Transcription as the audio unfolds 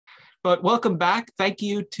But welcome back. Thank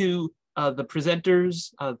you to the presenters,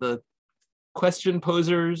 the question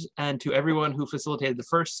posers, and to everyone who facilitated the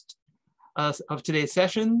first of today's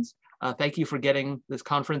sessions. Thank you for getting this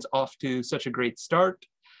conference off to such a great start.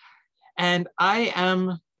 And I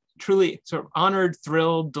am truly sort of honored,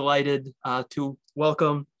 thrilled, delighted to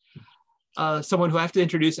welcome someone who I have to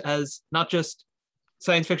introduce as not just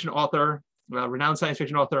science fiction author, renowned science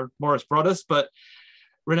fiction author Maurice Broaddus, but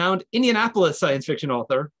renowned Indianapolis science fiction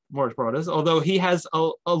author Maurice Broaddus, although he has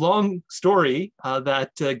a long story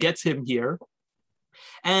that gets him here.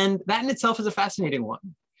 And that in itself is a fascinating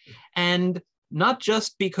one. And not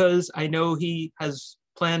just because I know he has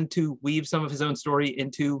planned to weave some of his own story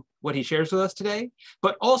into what he shares with us today,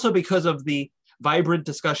 but also because of the vibrant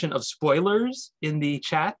discussion of spoilers in the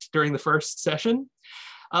chat during the first session.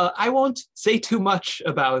 I won't say too much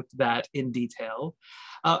about that in detail.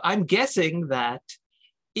 I'm guessing that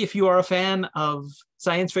if you are a fan of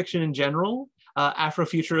science fiction in general,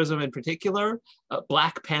 Afrofuturism in particular,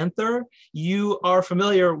 Black Panther, you are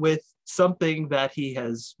familiar with something that he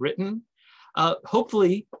has written.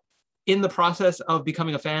 Hopefully, in the process of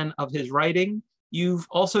becoming a fan of his writing, you've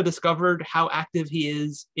also discovered how active he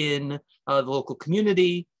is in the local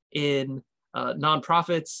community, in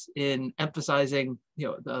nonprofits, in emphasizing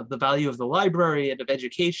the value of the library and of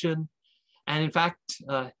education. And in fact,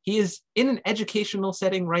 he is in an educational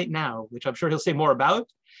setting right now, which I'm sure he'll say more about,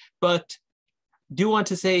 but do want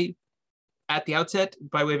to say at the outset,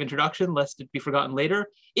 by way of introduction, lest it be forgotten later,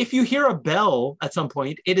 if you hear a bell at some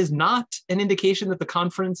point, it is not an indication that the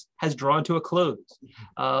conference has drawn to a close.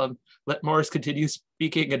 Let Maurice continue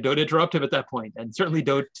speaking and don't interrupt him at that point, and certainly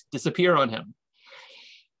don't disappear on him.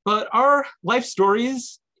 But our life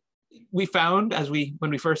stories, we found when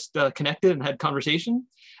we first connected and had conversation,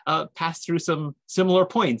 passed through some similar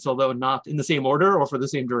points, although not in the same order or for the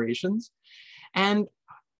same durations. And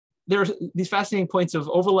there are these fascinating points of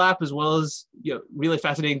overlap, as well as really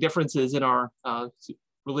fascinating differences in our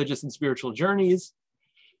religious and spiritual journeys.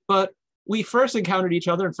 But we first encountered each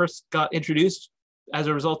other and first got introduced as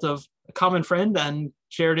a result of a common friend and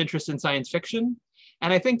shared interest in science fiction.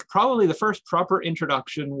 And I think probably the first proper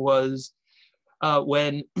introduction was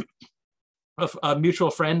when a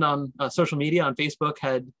mutual friend on social media, on Facebook,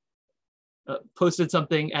 had posted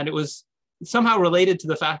something, and it was somehow related to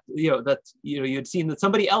the fact that you had seen that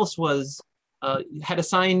somebody else had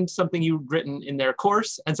assigned something you'd written in their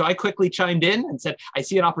course. And so I quickly chimed in and said, I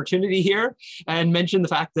see an opportunity here, and mentioned the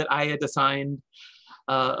fact that I had assigned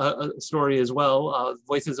a story as well,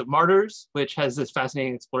 Voices of Martyrs, which has this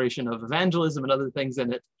fascinating exploration of evangelism and other things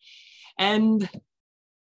in it. And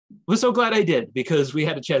was so glad I did, because we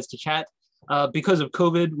had a chance to chat. Because of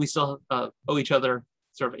COVID, we still owe each other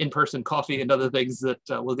sort of in-person coffee and other things that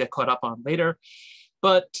we'll get caught up on later.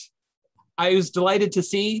 But I was delighted to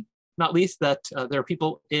see, not least, that there are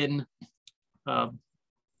people in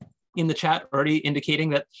the chat already indicating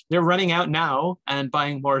that they're running out now and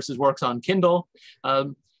buying Maurice's works on Kindle.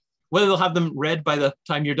 Whether they'll have them read by the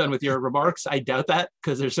time you're done with your remarks, I doubt that,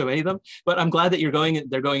 because there's so many of them. But I'm glad that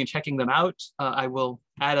they're going and checking them out. I will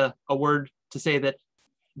add a word to say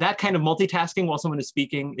that kind of multitasking while someone is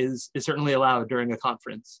speaking is certainly allowed during a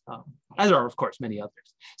conference, as are, of course, many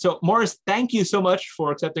others. So Maurice, thank you so much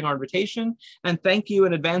for accepting our invitation, and thank you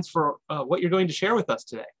in advance for what you're going to share with us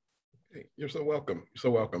today. Hey, you're so welcome. You're so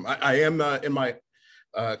welcome. I am in my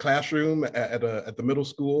classroom at the middle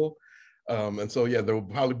school, and so yeah, there will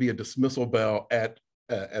probably be a dismissal bell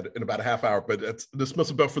in about a half hour, but it's a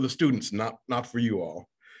dismissal bell for the students, not for you all.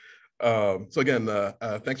 So again,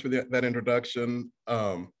 thanks for that introduction.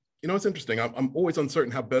 It's interesting. I'm always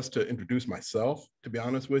uncertain how best to introduce myself, to be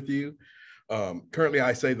honest with you. Currently,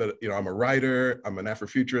 I say that I'm a writer, I'm an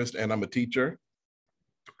Afrofuturist, and I'm a teacher.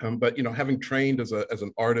 But having trained as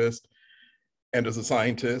an artist, and as a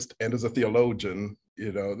scientist, and as a theologian,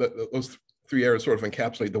 those three areas sort of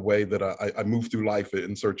encapsulate the way that I move through life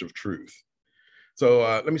in search of truth. So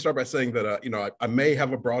let me start by saying that, I may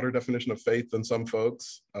have a broader definition of faith than some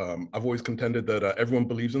folks. I've always contended that everyone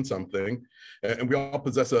believes in something, and we all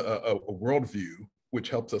possess a worldview which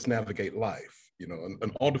helps us navigate life.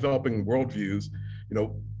 And all developing worldviews,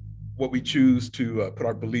 what we choose to put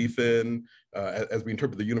our belief in as we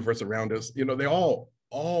interpret the universe around us, they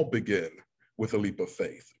all begin with a leap of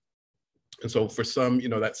faith. And so for some,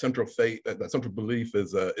 that central faith, that central belief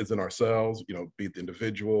is in ourselves, be it the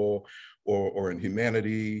individual or in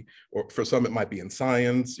humanity, or for some it might be in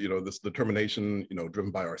science, this determination,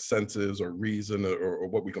 driven by our senses or reason or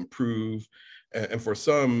what we can prove. And for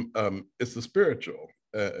some, it's the spiritual,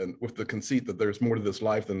 and with the conceit that there's more to this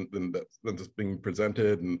life than just being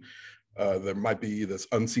presented. And There might be this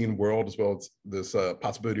unseen world as well as this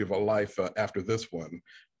possibility of a life after this one.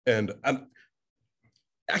 And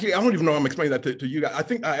actually, I don't even know I'm explaining that to you guys. I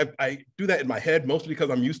think I do that in my head, mostly because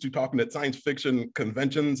I'm used to talking at science fiction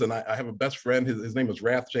conventions. And I have a best friend, his name is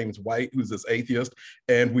Rath James White, who's this atheist.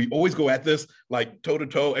 And we always go at this like toe to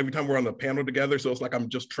toe every time we're on the panel together. So it's like I'm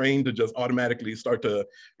just trained to just automatically start to,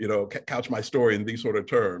 couch my story in these sort of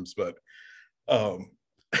terms. But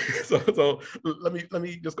so let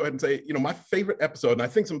me just go ahead and say, my favorite episode, and I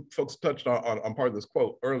think some folks touched on part of this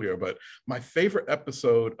quote earlier, but my favorite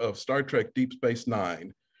episode of Star Trek Deep Space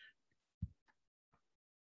Nine.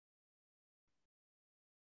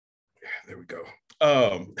 There we go.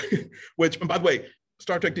 Which, by the way,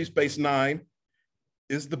 Star Trek Deep Space Nine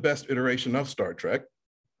is the best iteration of Star Trek.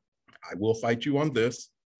 I will fight you on this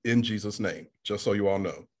in Jesus' name, just so you all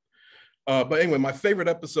know. But anyway, my favorite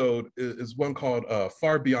episode is one called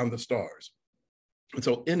Far Beyond the Stars. And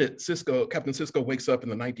so in it, Captain Sisko wakes up in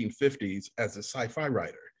the 1950s as a sci-fi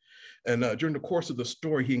writer. And during the course of the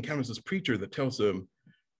story, he encounters this preacher that tells him,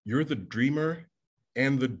 "You're the dreamer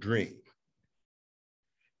and the dream."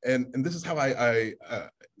 And this is how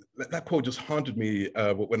that quote just haunted me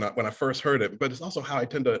when I first heard it, but it's also how I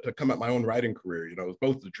tend to come at my own writing career. It's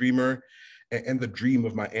both the dreamer and the dream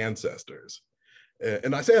of my ancestors.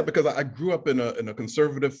 And I say that because I grew up in a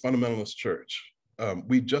conservative fundamentalist church.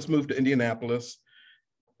 We just moved to Indianapolis.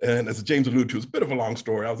 And as James alluded to, it's a bit of a long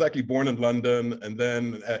story. I was actually born in London. And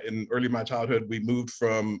then in early my childhood, we moved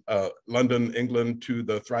from London, England to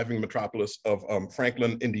the thriving metropolis of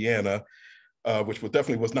Franklin, Indiana, which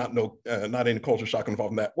definitely was not any culture shock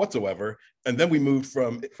involved in that whatsoever. And then we moved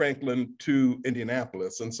from Franklin to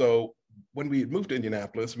Indianapolis. And so when we moved to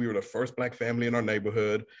Indianapolis, we were the first Black family in our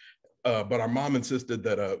neighborhood. But our mom insisted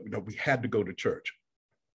that we had to go to church.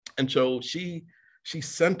 And so she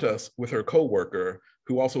sent us with her coworker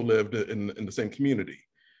who also lived in the same community.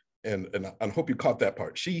 And I hope you caught that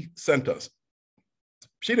part. She sent us.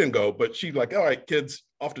 She didn't go, but she's like, "All right, kids,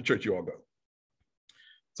 off to church, you all go."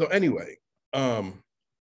 So anyway,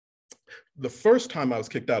 the first time I was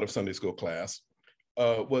kicked out of Sunday school class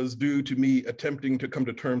was due to me attempting to come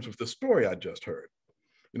to terms with the story I just heard.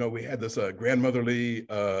 We had this grandmotherly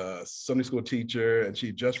Sunday school teacher, and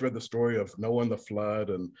she just read the story of Noah and the flood.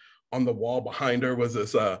 And on the wall behind her was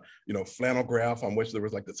this, flannel graph on which there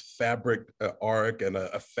was like this fabric ark and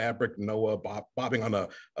a fabric Noah bobbing on a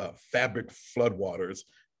fabric floodwaters.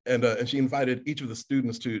 And she invited each of the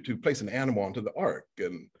students to place an animal onto the ark.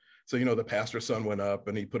 And so, the pastor's son went up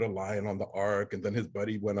and he put a lion on the ark, and then his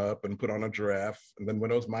buddy went up and put on a giraffe. And then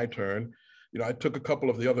when it was my turn, I took a couple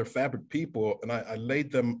of the other fabric people and I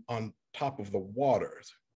laid them on top of the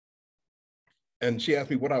waters. And she asked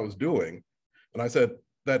me what I was doing. And I said,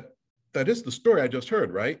 that is the story I just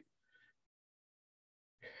heard, right?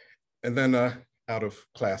 And then out of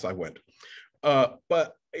class I went.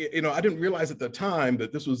 But, I didn't realize at the time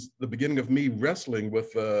that this was the beginning of me wrestling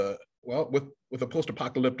with a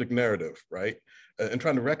post-apocalyptic narrative, right? And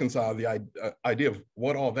trying to reconcile the idea of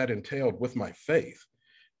what all that entailed with my faith.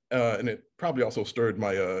 And it probably also stirred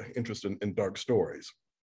my interest in dark stories,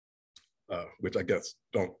 which I guess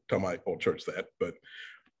don't tell my old church that. But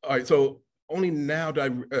all right, so only now do I,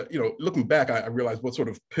 looking back, I realized what sort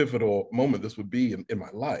of pivotal moment this would be in my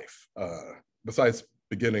life, besides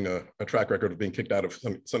beginning a track record of being kicked out of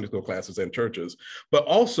Sunday school classes and churches. But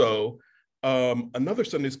also, another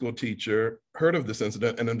Sunday school teacher heard of this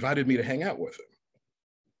incident and invited me to hang out with him,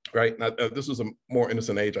 right? Now, this was a more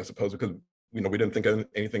innocent age, I suppose, because we didn't think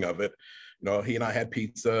anything of it. He and I had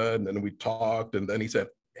pizza, and then we talked, and then he said,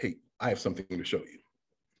 "Hey, I have something to show you."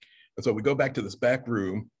 And so we go back to this back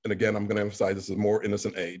room, and again, I'm going to emphasize this is a more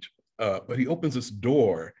innocent age. But he opens this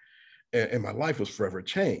door, and my life was forever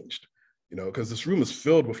changed. Because this room is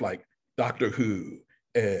filled with like Doctor Who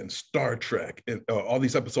and Star Trek and all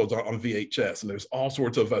these episodes are on VHS, and there's all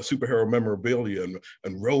sorts of superhero memorabilia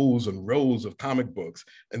and rows of comic books.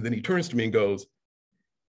 And then he turns to me and goes,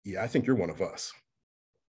 "Yeah, I think you're one of us."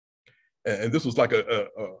 And this was like a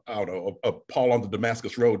Paul on the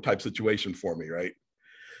Damascus Road type situation for me, right?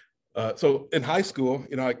 So in high school,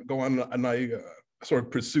 I go on and I sort of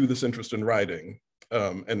pursue this interest in writing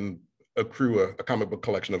and accrue a comic book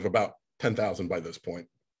collection of about 10,000 by this point.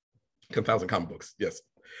 10,000 comic books, yes.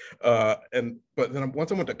 But then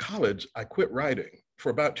once I went to college, I quit writing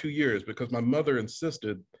for about 2 years because my mother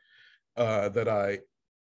insisted that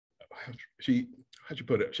how'd you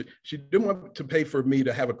put it? She didn't want to pay for me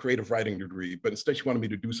to have a creative writing degree, but instead she wanted me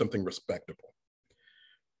to do something respectable.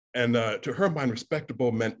 And to her mind,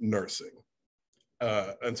 respectable meant nursing.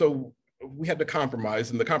 And so we had to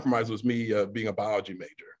compromise, and the compromise was me being a biology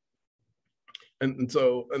major. And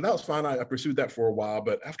that was fine. I pursued that for a while,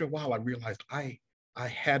 but after a while, I realized I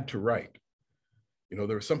had to write.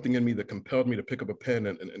 There was something in me that compelled me to pick up a pen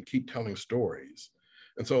and keep telling stories.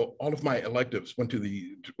 And so all of my electives went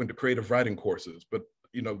to creative writing courses, but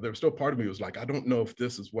there was still part of me was like, I don't know if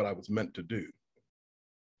this is what I was meant to do.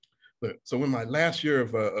 So in my last year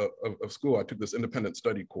of school, I took this independent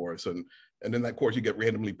study course, and in that course, you get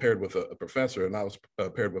randomly paired with a professor, and I was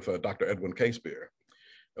paired with Dr. Edwin Caspear.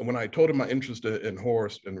 And when I told him my interest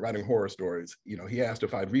in writing horror stories, he asked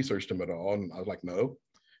if I'd researched them at all, and I was like, no.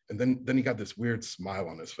 And then he got this weird smile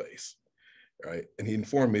on his face, right? And he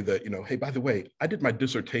informed me that, hey, by the way, I did my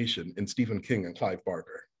dissertation in Stephen King and Clive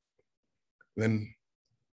Barker. And then,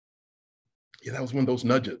 yeah, that was one of those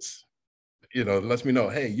nudges, that lets me know,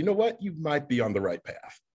 hey, you know what? You might be on the right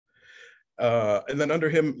path. And then under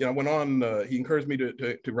him, I went on, he encouraged me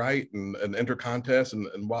to write and enter contests, and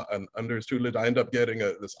under his tutelage, I ended up getting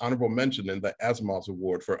this honorable mention in the Asimov's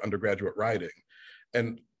Award for undergraduate writing.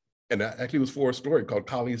 And actually it was for a story called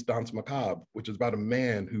Kali's Danse Macabre, which is about a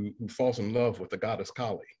man who falls in love with the goddess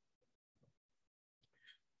Kali.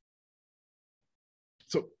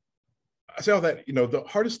 So I say all that, the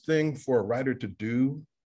hardest thing for a writer to do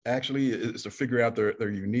actually is to figure out their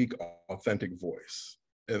unique, authentic voice.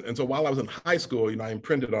 And so while I was in high school, I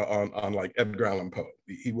imprinted on like Edgar Allan Poe.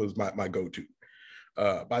 He was my go-to.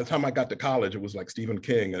 By the time I got to college, it was like Stephen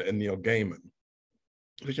King and Neil Gaiman.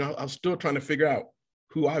 But I was still trying to figure out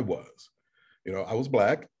who I was. I was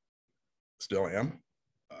Black, still am.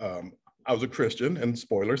 I was a Christian, and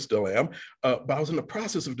spoiler, still am. But I was in the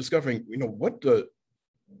process of discovering, what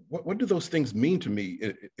do those things mean to me,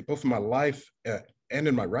 both in my life and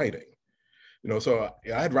in my writing? So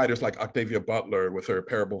I had writers like Octavia Butler with her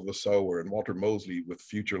Parable of the Sower, and Walter Mosley with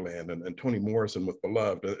Futureland, and Toni Morrison with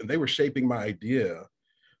Beloved, and they were shaping my idea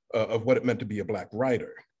of what it meant to be a Black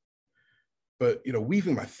writer. But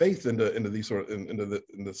weaving my faith into this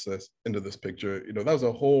picture, that was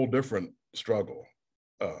a whole different struggle.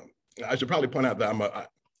 I should probably point out that I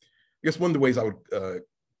guess one of the ways I would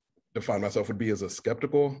define myself would be as a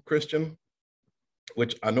skeptical Christian,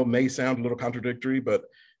 which I know may sound a little contradictory, but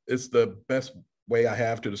it's the best way I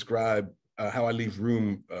have to describe how I leave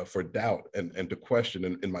room for doubt and to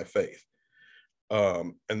question in my faith.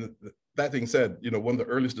 And that being said, one of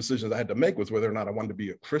the earliest decisions I had to make was whether or not I wanted to be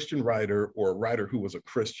a Christian writer or a writer who was a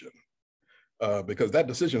Christian, because that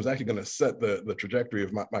decision was actually going to set the trajectory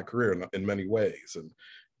of my career in many ways.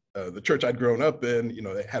 And the church I'd grown up in,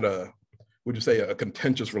 they had a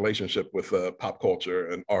contentious relationship with pop culture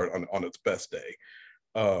and art on its best day.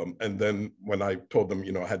 And then when I told them,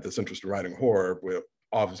 I had this interest in writing horror, where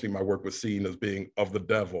obviously my work was seen as being of the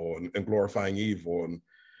devil and glorifying evil. And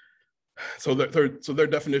so their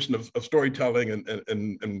definition of storytelling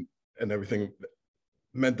and everything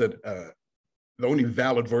meant that the only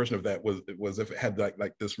valid version of that was if it had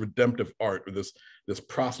like this redemptive art, or this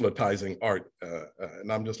proselytizing art.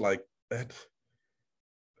 And I'm just like,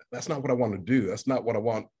 that's not what I want to do. That's not what I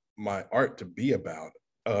want my art to be about.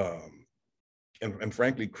 And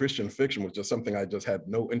frankly, Christian fiction was just something I just had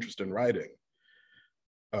no interest in writing.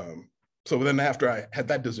 So then after I had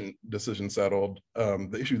that decision settled,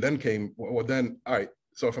 the issue then came, well then, all right,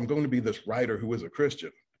 so if I'm going to be this writer who is a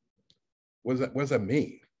Christian, what does that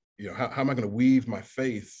mean? How am I going to weave my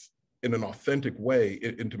faith in an authentic way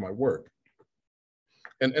into my work?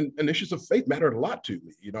 And issues of faith mattered a lot to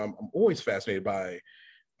me. I'm always fascinated by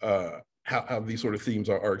how these sort of themes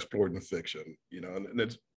are explored in fiction, and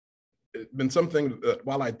it's been something that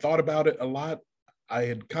while I thought about it a lot, I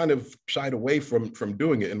had kind of shied away from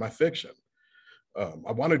doing it in my fiction.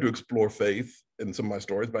 I wanted to explore faith in some of my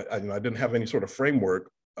stories, but I didn't have any sort of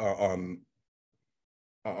framework on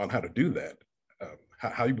how to do that.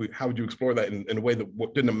 How would you explore that in a way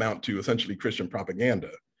that didn't amount to essentially Christian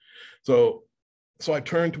propaganda? So I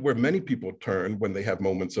turned to where many people turn when they have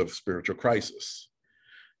moments of spiritual crisis: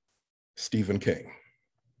 Stephen King.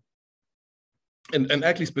 And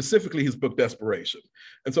actually specifically his book Desperation.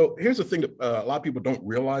 And so here's the thing that a lot of people don't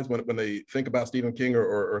realize when they think about Stephen King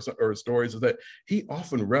or stories, is that he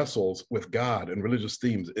often wrestles with God and religious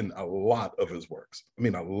themes in a lot of his works. I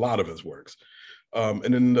mean, a lot of his works.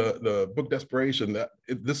 And in the book Desperation,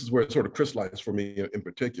 this is where it sort of crystallized for me in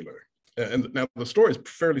particular. And now the story is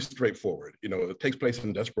fairly straightforward. It takes place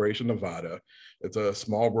in Desperation, Nevada. It's a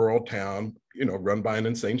small rural town, run by an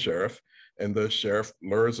insane sheriff. And the sheriff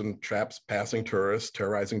lures and traps passing tourists,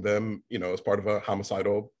 terrorizing them, as part of a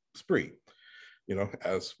homicidal spree,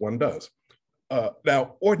 as one does.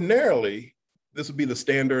 Now, ordinarily, this would be the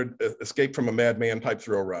standard escape from a madman type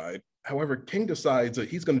thrill ride. However, King decides that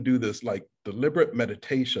he's going to do this like deliberate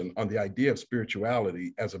meditation on the idea of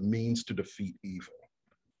spirituality as a means to defeat evil.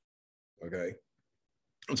 Okay.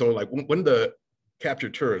 And so like when the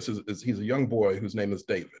captured tourist he's a young boy whose name is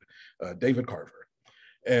David Carver.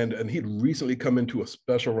 And he'd recently come into a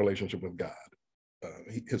special relationship with God.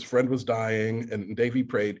 His friend was dying, and Davy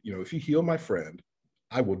prayed, if you heal my friend,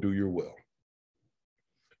 I will do your will.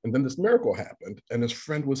 And then this miracle happened, and his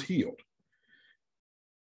friend was healed.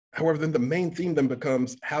 However, then the main theme then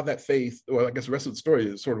becomes how that faith, well, I guess the rest of the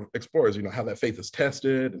story sort of explores, how that faith is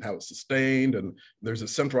tested and how it's sustained. And there's a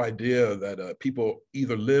central idea that people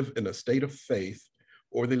either live in a state of faith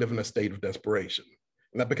or they live in a state of desperation.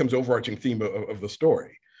 And that becomes the overarching theme of the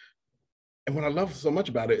story. And what I love so much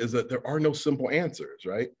about it is that there are no simple answers,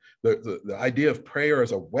 right? The idea of prayer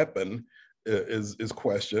as a weapon is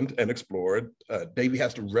questioned and explored. Davy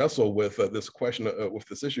has to wrestle with this question, with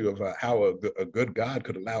this issue of how a good God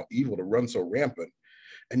could allow evil to run so rampant.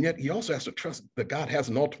 And yet he also has to trust that God has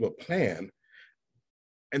an ultimate plan.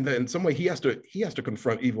 And then in some way he has to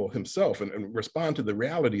confront evil himself and respond to the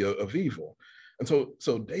reality of evil. And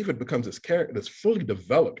so David becomes this character, this fully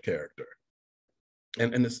developed character.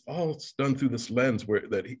 And it's all done through this lens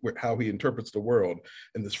how he interprets the world,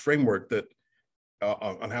 and this framework that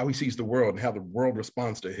on how he sees the world and how the world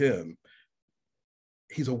responds to him.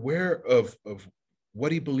 He's aware of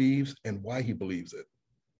what he believes and why he believes it.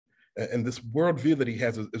 And this worldview that he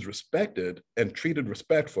has is respected and treated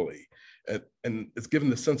respectfully. And it's given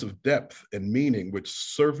the sense of depth and meaning, which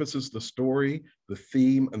services the story, the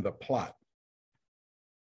theme, and the plot.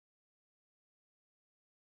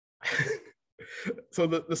 So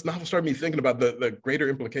this novel started me thinking about the greater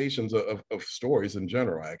implications of stories in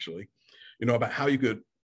general, actually, about how you could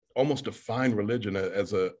almost define religion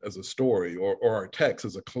as a story, or our text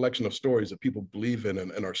as a collection of stories that people believe in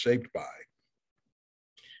and are shaped by.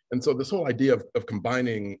 And so this whole idea of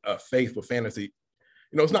combining faith with fantasy,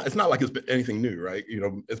 it's not like it's been anything new, right?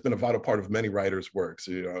 It's been a vital part of many writers' works.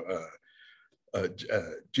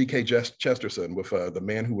 G.K. Chesterton with The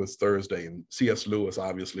Man Who Was Thursday, and C.S. Lewis,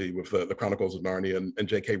 obviously, with the Chronicles of Narnia, and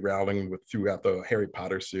J.K. Rowling throughout the Harry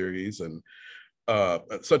Potter series. And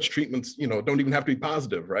such treatments, don't even have to be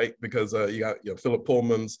positive, right? Because you got Philip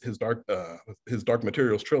Pullman's his Dark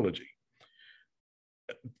Materials trilogy.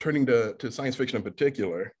 Turning to science fiction in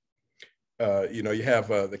particular, you have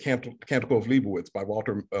the Canticle of Leibowitz by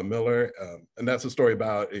Walter Miller, and that's a story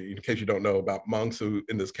about, in case you don't know, about monks who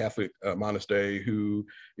in this Catholic monastery who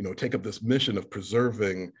take up this mission of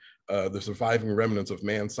preserving the surviving remnants of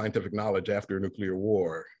man's scientific knowledge after a nuclear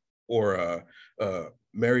war. Or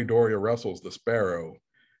Mary Doria Russell's The Sparrow,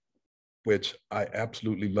 which I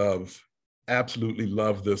absolutely love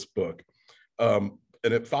this book. And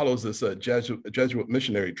it follows this Jesuit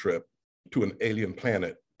missionary trip to an alien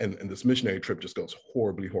planet. And this missionary trip just goes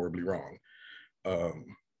horribly, horribly wrong.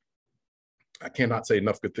 I cannot say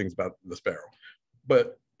enough good things about The Sparrow.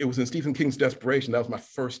 But it was in Stephen King's desperation, that was my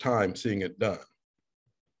first time seeing it done.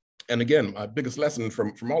 And again, my biggest lesson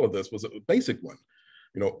from all of this was a basic one.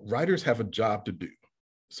 Writers have a job to do,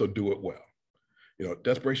 so do it well.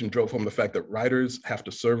 Desperation drove home the fact that writers have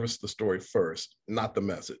to service the story first, not the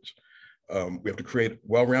message. We have to create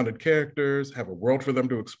well-rounded characters, have a world for them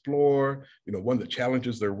to explore, one that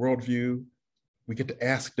challenges their worldview. We get to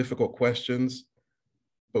ask difficult questions,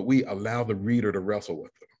 but we allow the reader to wrestle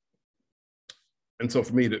with them. And so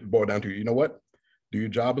for me, it boiled down to, what? Do your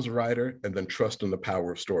job as a writer, and then trust in the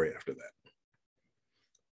power of story after that.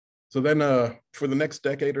 So then for the next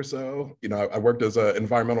decade or so, I worked as an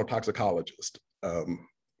environmental toxicologist,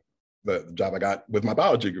 the job I got with my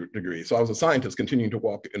biology degree. So I was a scientist continuing to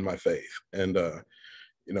walk in my faith. And,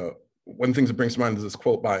 one of the things that brings to mind is this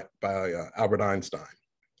quote by Albert Einstein.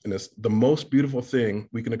 And it's, "The most beautiful thing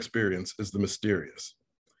we can experience is the mysterious.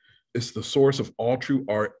 It's the source of all true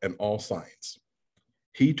art and all science.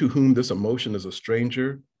 He to whom this emotion is a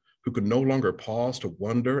stranger, who could no longer pause to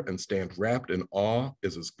wonder and stand wrapped in awe,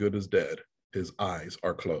 is as good as dead. His eyes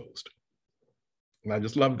are closed." And I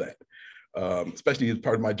just love that, especially as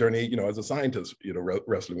part of my journey, as a scientist,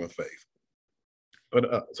 wrestling with faith.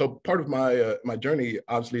 But so part of my journey,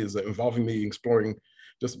 obviously, is involving me exploring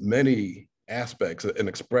just many aspects and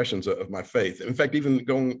expressions of my faith. In fact, even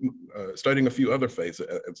studying a few other faiths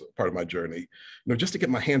as part of my journey, just to get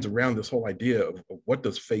my hands around this whole idea of what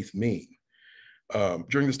does faith mean.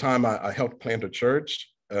 During this time, I helped plant a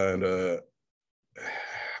church, and I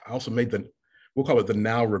also made we'll call it the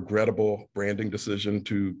now regrettable branding decision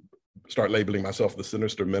to start labeling myself the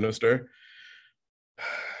sinister minister.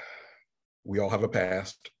 We all have a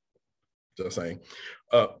past, just saying.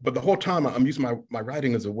 But the whole time I'm using my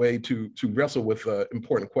writing as a way to wrestle with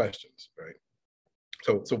important questions, right?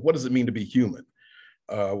 So what does it mean to be human?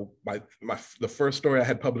 The first story I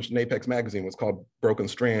had published in Apex magazine was called Broken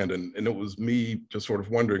Strand, and it was me just sort of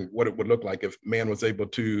wondering what it would look like if man was able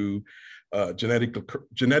to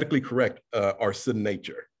genetically correct our sin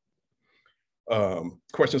nature.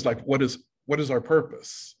 Questions like what is our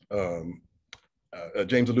purpose?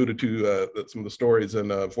 James alluded to some of the stories in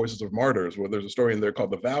Voices of Martyrs, where there's a story in there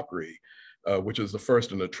called The Valkyrie, which is the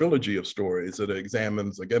first in a trilogy of stories that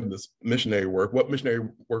examines, again, this missionary work, what missionary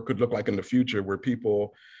work could look like in the future, where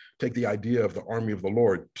people take the idea of the army of the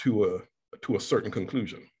Lord to a certain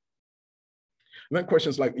conclusion. And that question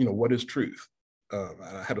is like, what is truth?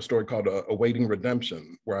 I had a story called Awaiting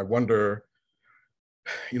Redemption, where I wonder,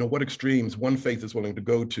 what extremes one faith is willing to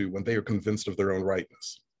go to when they are convinced of their own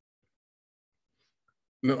rightness.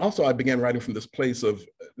 And then also I began writing from this place of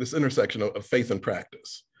this intersection of faith and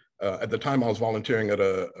practice. At the time I was volunteering at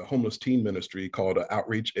a homeless teen ministry called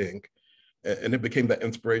Outreach Inc. And it became that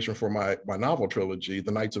inspiration for my novel trilogy,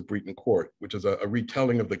 The Knights of Breton Court, which is a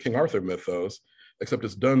retelling of the King Arthur mythos, except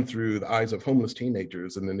it's done through the eyes of homeless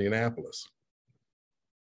teenagers in Indianapolis.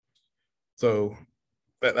 So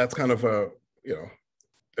that's kind of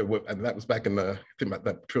and that was back in I think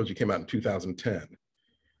that trilogy came out in 2010.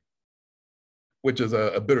 Which is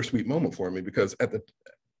a bittersweet moment for me because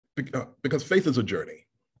because faith is a journey,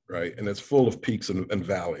 right? And it's full of peaks and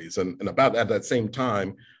valleys. And about at that same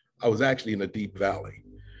time, I was actually in a deep valley.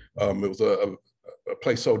 It was a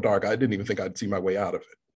place so dark, I didn't even think I'd see my way out of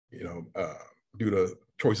it, due to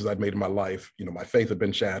choices I'd made in my life. My faith had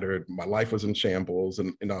been shattered, my life was in shambles,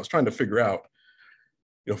 and I was trying to figure out,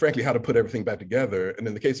 frankly, how to put everything back together. And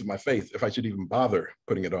in the case of my faith, if I should even bother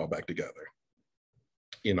putting it all back together.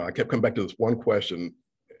 I kept coming back to this one question,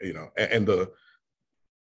 and a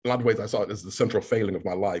lot of ways I saw it as the central failing of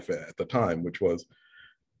my life at the time, which was,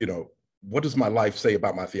 what does my life say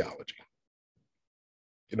about my theology?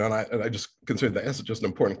 And I just considered that that's just an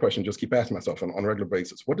important question. Just keep asking myself on a regular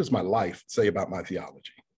basis, what does my life say about my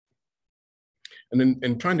theology? And then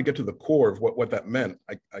in trying to get to the core of what that meant,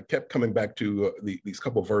 I kept coming back to these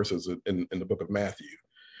couple of verses in the book of Matthew.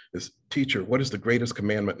 This, teacher, what is the greatest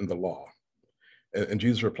commandment in the law? And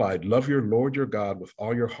Jesus replied, love your Lord your God with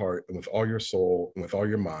all your heart and with all your soul and with all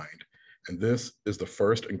your mind. And this is the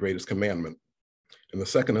first and greatest commandment. And the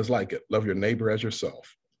second is like it, love your neighbor as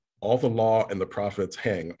yourself. All the law and the prophets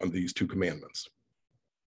hang on these two commandments.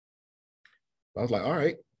 I was like, all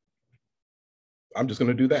right, I'm just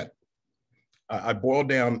going to do that. I boiled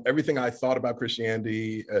down everything I thought about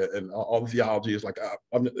Christianity and all the theology. Is like,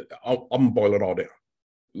 I'm going to boil it all down.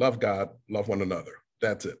 Love God, love one another.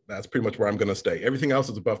 That's it. That's pretty much where I'm going to stay. Everything else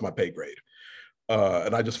is above my pay grade.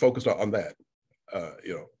 And I just focused on that.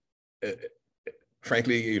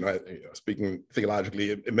 Frankly, speaking theologically,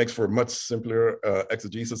 it makes for a much simpler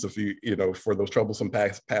exegesis if for those troublesome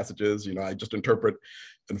passages, I just interpret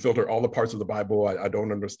and filter all the parts of the Bible I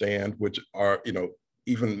don't understand, which are,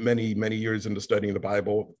 even many, many years into studying the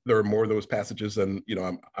Bible, there are more of those passages than,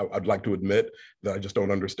 I'd like to admit that I just don't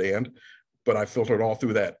understand. But I filtered all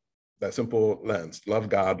through that simple lens, love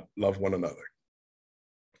God, love one another.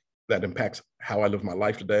 That impacts how I live my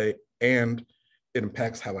life today, and it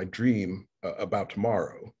impacts how I dream about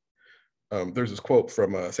tomorrow. There's this quote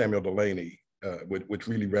from Samuel Delaney, which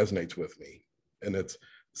really resonates with me. And it's,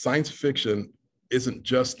 science fiction isn't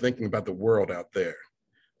just thinking about the world out there.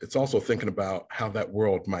 It's also thinking about how that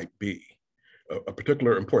world might be. A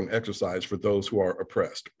particular important exercise for those who are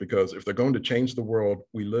oppressed, because if they're going to change the world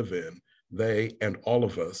we live in, they and all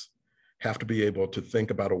of us have to be able to think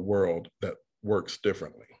about a world that works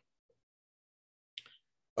differently.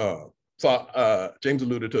 James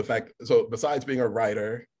alluded to the fact, so besides being a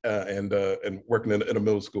writer and working in a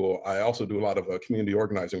middle school, I also do a lot of community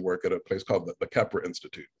organizing work at a place called the Kepra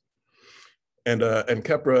Institute. And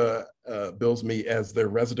Kepra bills me as their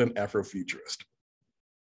resident Afrofuturist,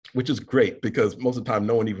 which is great because most of the time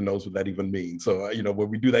no one even knows what that even means. So, when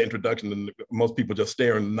we do that introduction, and most people just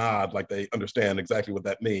stare and nod like they understand exactly what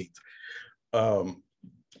that means.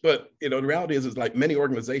 But the reality is like many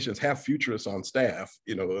organizations have futurists on staff,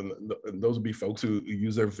 and those would be folks who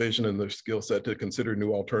use their vision and their skill set to consider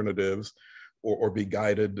new alternatives or be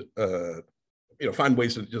guided, find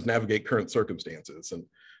ways to just navigate current circumstances. And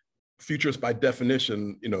futurists, by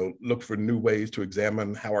definition, look for new ways to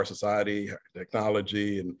examine how our society,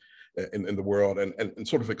 technology, and in the world, and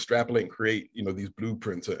sort of extrapolate and create, these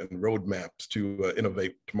blueprints and roadmaps to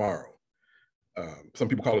innovate tomorrow. Some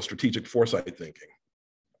people call it strategic foresight thinking.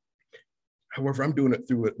 However, I'm doing it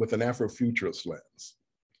with an Afrofuturist lens.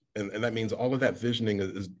 And that means all of that visioning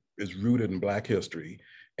is is rooted in Black history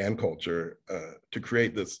and culture to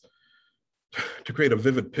create a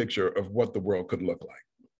vivid picture of what the world could look like.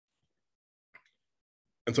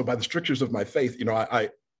 And so by the strictures of my faith,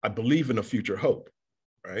 I believe in a future hope,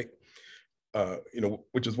 right?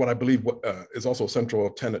 Which is what I believe is also a central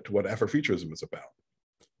tenet to what Afrofuturism is about.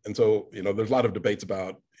 And so, there's a lot of debates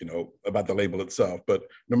about the label itself, but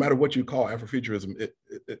no matter what you call Afrofuturism,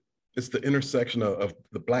 it's the intersection of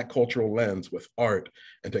the Black cultural lens with art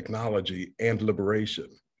and technology and liberation.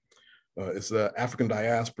 It's the African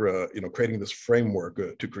diaspora, creating this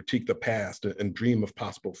framework to critique the past and dream of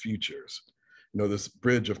possible futures. This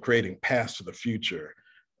bridge of creating past to the future.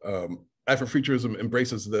 Afrofuturism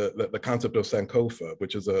embraces the concept of Sankofa,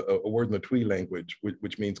 which is a word in the Twi language,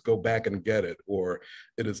 which means go back and get it, or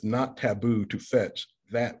it is not taboo to fetch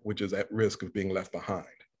that which is at risk of being left behind.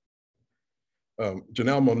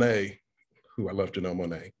 Janelle Monáe, who I love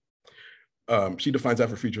Janelle Monáe, she defines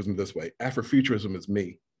Afrofuturism this way: Afrofuturism is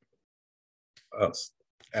me, us,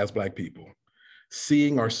 as Black people,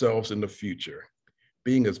 seeing ourselves in the future,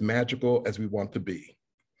 being as magical as we want to be.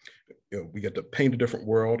 We get to paint a different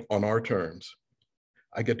world on our terms.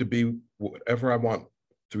 I get to be whatever I want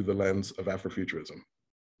through the lens of Afrofuturism.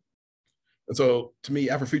 And so to me,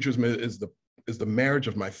 Afrofuturism is the marriage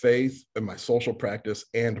of my faith and my social practice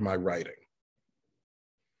and my writing.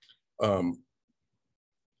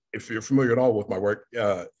 If you're familiar at all with my work,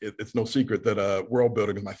 it's no secret that world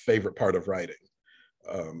building is my favorite part of writing.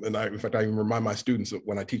 And in fact, I even remind my students that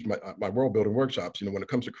when I teach my world building workshops, when it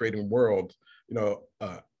comes to creating worlds,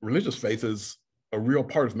 religious faith is a real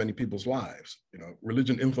part of many people's lives.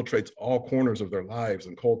 Religion infiltrates all corners of their lives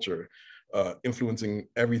and culture, influencing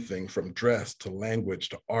everything from dress to language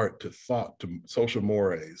to art to thought to social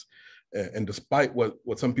mores. And despite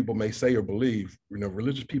what some people may say or believe,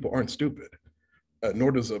 religious people aren't stupid,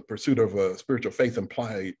 nor does a pursuit of a spiritual faith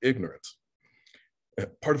imply ignorance.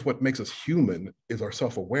 Part of what makes us human is our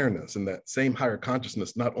self-awareness, and that same higher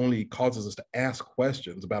consciousness not only causes us to ask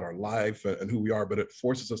questions about our life and who we are, but it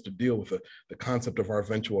forces us to deal with the concept of our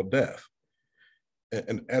eventual death.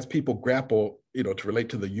 And as people grapple, to relate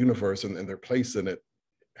to the universe and their place in it,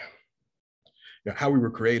 how we were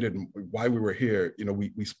created and why we were here,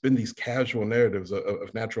 we spin these casual narratives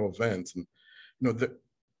of natural events, and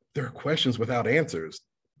there are questions without answers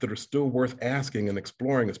that are still worth asking and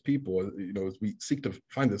exploring as people, as we seek to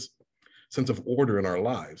find this sense of order in our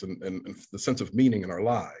lives and the sense of meaning in our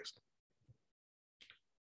lives,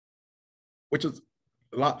 which is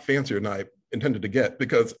a lot fancier than I intended to get,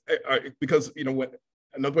 because what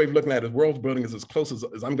another way of looking at it is world building is as close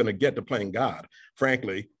as I'm going to get to playing God,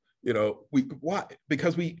 frankly. Why?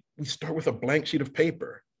 Because we start with a blank sheet of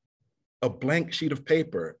paper,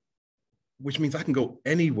 which means I can go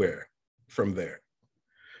anywhere from there.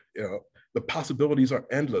 The possibilities are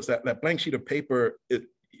endless. That blank sheet of paper,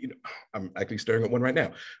 I'm actually staring at one right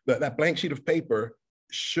now. That blank sheet of paper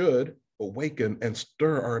should awaken and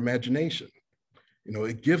stir our imagination.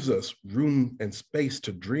 It gives us room and space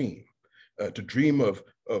to dream of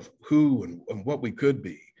who and what we could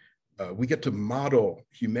be. We get to model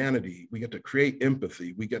humanity. We get to create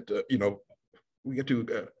empathy. We get to,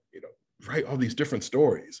 write all these different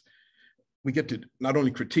stories. We get to not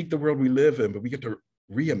only critique the world we live in, but we get to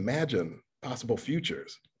reimagine possible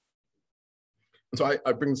futures. And so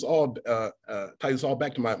I bring this all, tie this all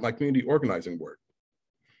back to my community organizing work,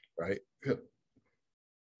 right?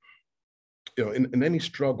 In any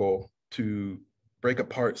struggle to break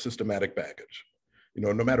apart systematic baggage,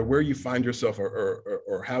 no matter where you find yourself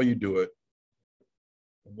or how you do it,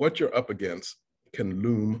 what you're up against can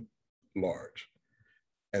loom large.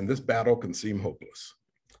 And this battle can seem hopeless.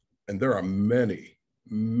 And there are many,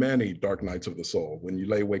 many dark nights of the soul when you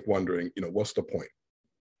lay awake wondering, what's the point?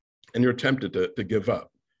 And you're tempted to give up.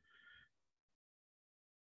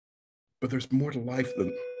 But there's more to life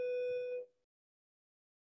than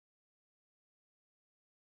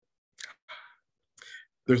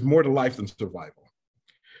survival.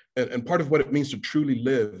 And part of what it means to truly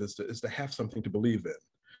live is to have something to believe in.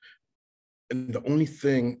 And the only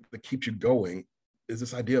thing that keeps you going is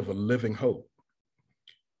this idea of a living hope.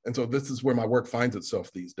 And so this is where my work finds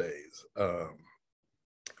itself these days,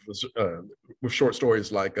 with short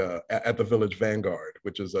stories like At the Village Vanguard,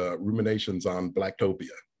 which is ruminations on Blacktopia,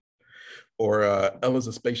 or Ella's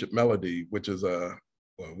A Spaceship Melody, which is one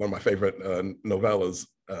of my favorite novellas,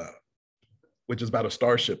 which is about a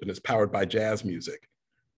starship and is powered by jazz music.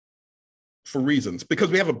 For reasons, because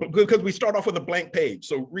we start off with a blank page,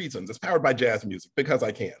 so reasons. It's powered by jazz music because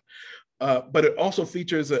I can. But it also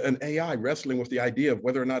features an AI wrestling with the idea of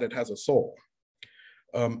whether or not it has a soul.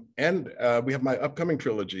 And we have my upcoming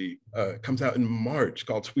trilogy, comes out in March,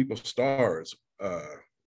 called Sweep of Stars.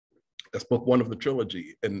 That's book one of the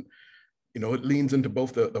trilogy. And it leans into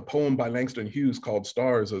both the poem by Langston Hughes called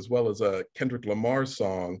Stars, as well as a Kendrick Lamar's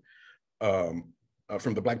song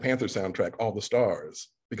from the Black Panther soundtrack, All the Stars,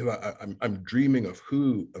 because I'm dreaming of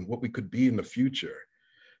who and what we could be in the future,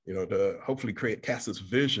 to hopefully cast this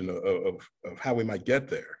vision of how we might get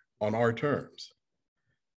there on our terms.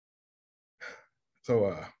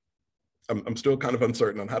 So I'm still kind of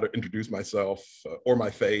uncertain on how to introduce myself or my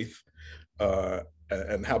faith,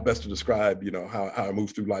 and how best to describe, how I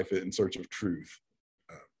move through life in search of truth.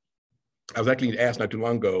 I was actually asked not too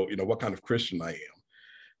long ago, what kind of Christian I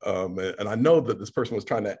am. And I know that this person was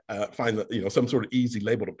trying to find, some sort of easy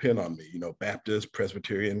label to pin on me, Baptist,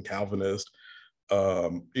 Presbyterian, Calvinist,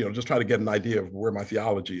 just try to get an idea of where my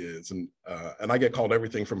theology is. And I get called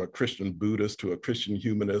everything from a Christian Buddhist to a Christian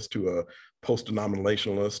humanist to a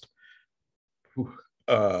post-denominationalist.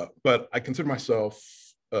 But I consider myself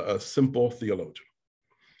a simple theologian.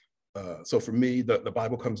 So for me, the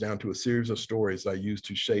Bible comes down to a series of stories I use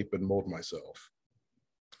to shape and mold myself.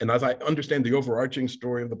 And as I understand the overarching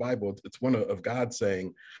story of the Bible, it's one of God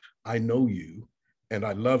saying, I know you and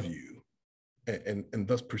I love you, and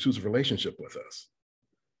thus pursues a relationship with us.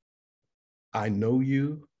 I know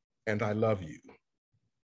you and I love you.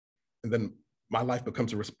 And then my life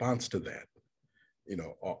becomes a response to that.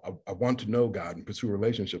 I want to know God and pursue a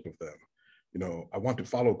relationship with them. I want to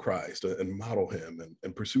follow Christ and model him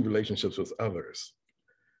and pursue relationships with others.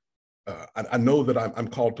 I know that I'm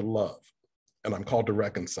called to love, and I'm called to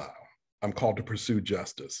reconcile. I'm called to pursue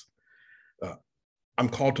justice. I'm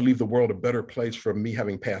called to leave the world a better place for me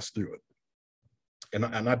having passed through it.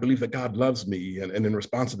 And I believe that God loves me. And in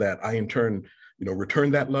response to that, I in turn,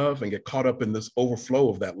 return that love and get caught up in this overflow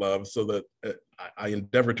of that love so that I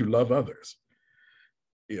endeavor to love others.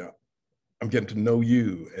 I'm getting to know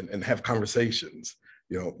you and have conversations.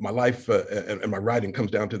 My life and my writing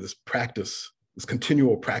comes down to this practice, this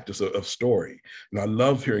continual practice of story. And I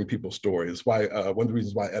love hearing people's stories. It's why one of the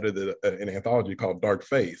reasons why I edited an anthology called Dark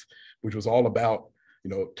Faith, which was all about,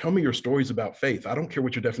 tell me your stories about faith. I don't care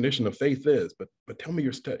what your definition of faith is, but tell me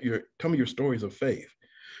your stories of faith.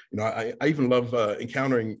 I even love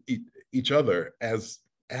encountering each other as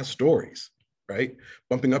stories. Right?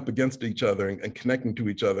 Bumping up against each other and connecting to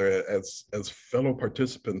each other as fellow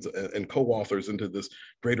participants and co-authors into this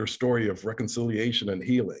greater story of reconciliation and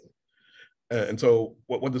healing. And so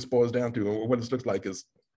what this boils down to, or what this looks like is,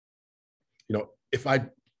 if I,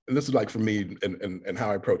 and this is like for me and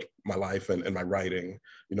how I approach my life and my writing,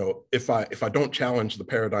 if I don't challenge the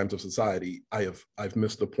paradigms of society, I've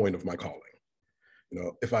missed the point of my calling.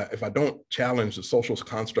 If I don't challenge the social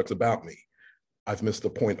constructs about me, I've missed the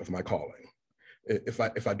point of my calling.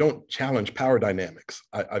 If I don't challenge power dynamics,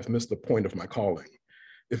 I've missed the point of my calling.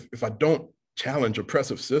 If I don't challenge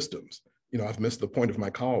oppressive systems, I've missed the point of my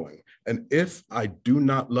calling. And if I do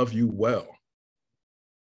not love you well,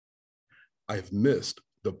 I've missed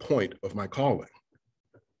the point of my calling.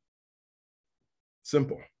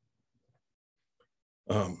 Simple.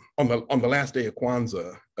 On the last day of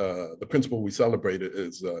Kwanzaa, the principle we celebrated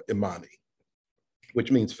is Imani,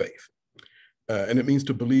 which means faith. And it means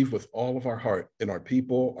to believe with all of our heart in our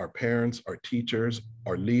people, our parents, our teachers,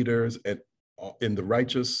 our leaders, and in the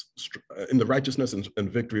righteousness and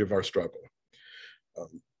victory of our struggle.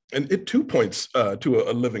 And it too points to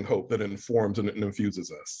a living hope that informs and infuses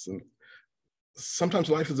us. And sometimes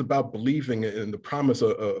life is about believing in the promise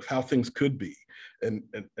of how things could be, and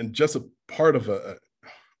just as part of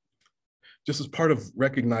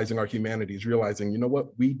recognizing our humanity is realizing,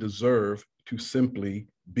 what, we deserve to simply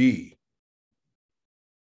be,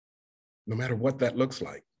 no matter what that looks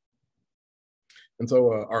like. And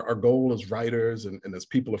so our goal as writers and as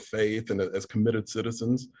people of faith and as committed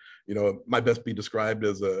citizens, might best be described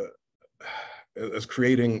as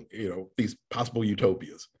creating, these possible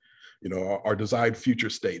utopias, our desired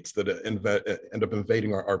future states that end up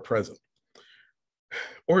invading our present.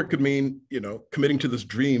 Or it could mean, committing to this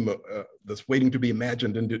dream that's waiting to be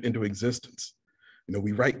imagined into existence.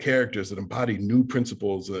 We write characters that embody new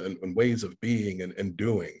principles and ways of being and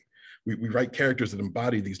doing. We write characters that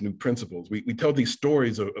embody these new principles. We tell these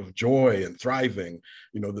stories of joy and thriving,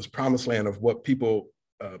 this promised land of what people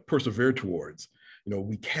persevere towards.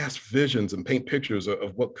 We cast visions and paint pictures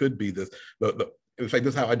of what could be this. In fact,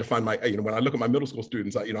 this is how I define my, when I look at my middle school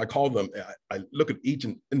students, I call them, I look at each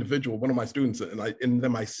individual one of my students, and in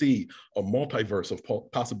them I see a multiverse of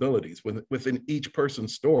possibilities within each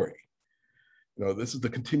person's story. This is the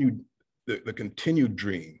continued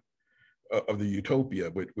dream of the utopia,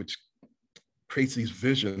 which creates these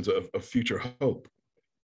visions of future hope.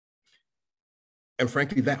 And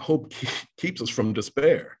frankly, that hope keeps us from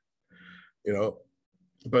despair, you know.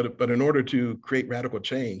 But in order to create radical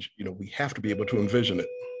change, you know, we have to be able to envision it.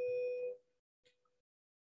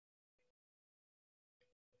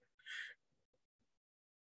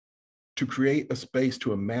 To create a space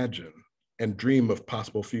to imagine and dream of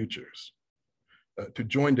possible futures, to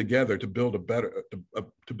join together to build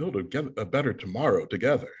a better tomorrow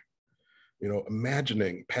together. You know,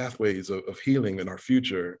 imagining pathways of healing in our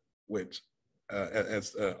future, which,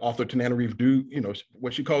 as author Tananarive Due, you know,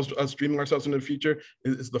 what she calls us dreaming ourselves into the future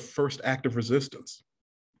is the first act of resistance.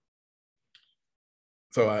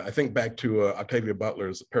 So I think back to Octavia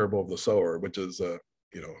Butler's Parable of the Sower, which is,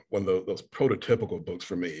 you know, one of those prototypical books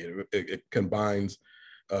for me. It combines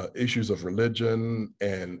issues of religion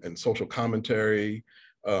and social commentary,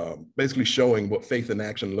 basically showing what faith in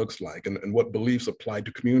action looks like and what beliefs applied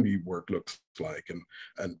to community work looks like.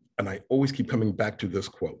 And I always keep coming back to this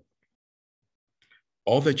quote: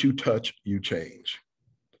 all that you touch, you change.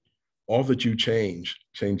 All that you change,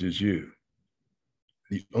 changes you.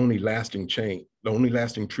 The only lasting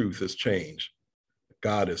truth is change.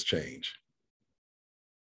 God is change.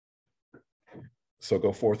 So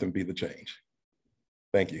go forth and be the change.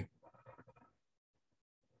 Thank you.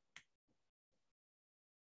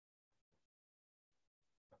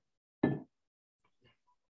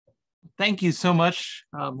 Thank you so much,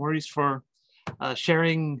 Maurice, for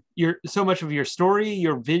sharing so much of your story,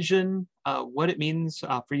 your vision, what it means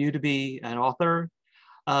for you to be an author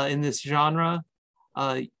in this genre,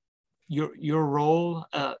 your role,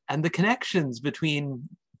 and the connections between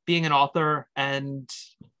being an author and,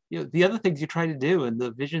 you know, the other things you try to do and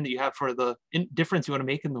the vision that you have for the difference you want to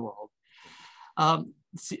make in the world.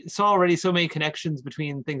 Saw already so many connections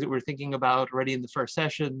between things that we're thinking about already in the first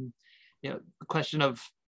session. You know, the question of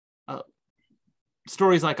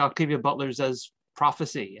stories like Octavia Butler's as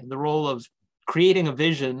prophecy and the role of creating a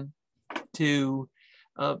vision to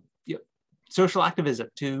you know, social activism,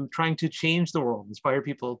 to trying to change the world, inspire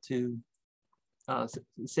people to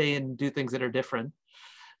say and do things that are different.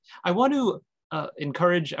 I want to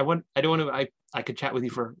encourage, I could chat with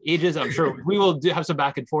you for ages. I'm sure we will have some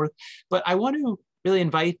back and forth, but I want to really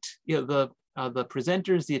invite, you know, the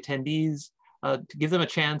presenters, the attendees, to give them a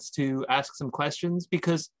chance to ask some questions,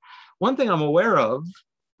 because one thing I'm aware of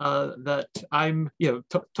that I'm, you know,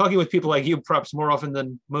 talking with people like you perhaps more often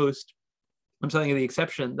than most, I'm something of the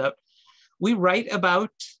exception, that we write about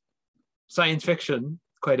science fiction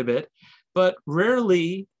quite a bit, but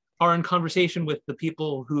rarely are in conversation with the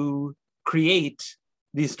people who create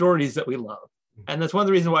these stories that we love. And that's one of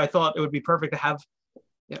the reasons why I thought it would be perfect to have,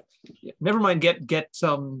 never mind get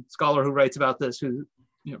some scholar who writes about this, who,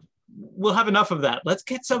 you know, we'll have enough of that. Let's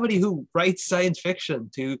get somebody who writes science fiction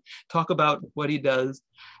to talk about what he does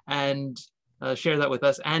and share that with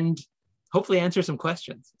us and hopefully answer some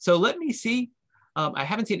questions. So let me see. I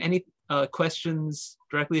haven't seen any questions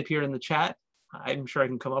directly appear in the chat. I'm sure I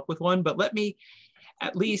can come up with one, but let me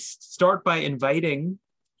at least start by inviting.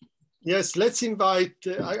 Yes, let's invite,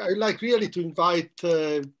 I'd like really to invite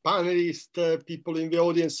panelists, people in the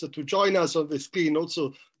audience to join us on the screen,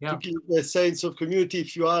 also to give a sense of community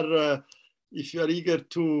if you are eager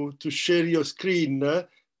to share your screen.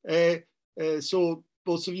 So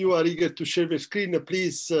those of you who are eager to share the screen,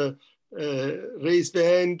 please raise the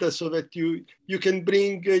hand so that you can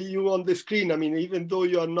bring you on the screen. I mean, even though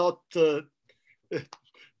you are not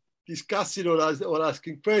discussing or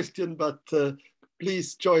asking questions, but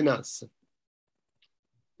please join us.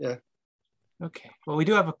 Yeah. Okay. Well, we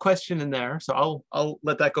do have a question in there, so I'll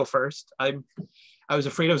let that go first. I was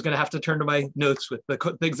afraid I was going to have to turn to my notes with the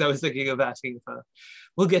things I was thinking of asking.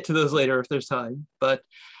 We'll get to those later if there's time. But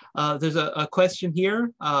there's a question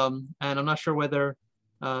here, and I'm not sure whether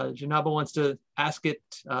Janaba wants to ask it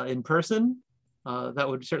in person. That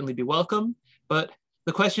would certainly be welcome. But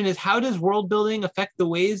the question is, how does world building affect the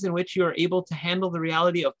ways in which you are able to handle the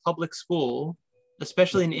reality of public school,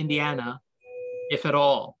 especially in Indiana, if at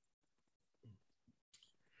all?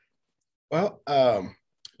 Well,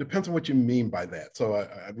 depends on what you mean by that. So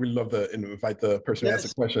I'd really love to invite the person who asked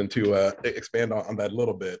the question to expand on that a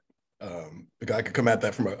little bit, because I could come at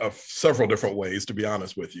that from several different ways, to be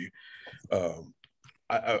honest with you.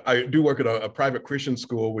 I do work at a private Christian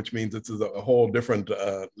school, which means it's a whole different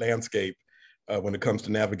landscape when it comes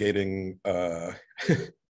to navigating, well,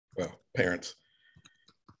 parents,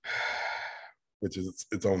 which is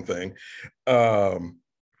its own thing.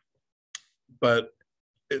 But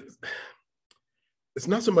it's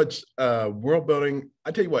not so much world building.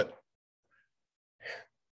 I tell you what.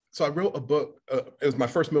 So I wrote a book. It was my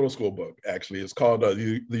first middle school book, actually. It's called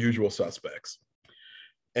The Usual Suspects.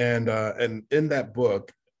 And in that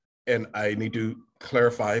book, and I need to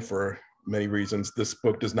clarify for many reasons, this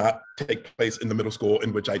book does not take place in the middle school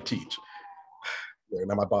in which I teach.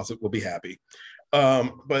 Now my boss will be happy.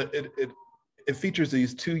 But it features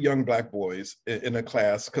these two young Black boys in a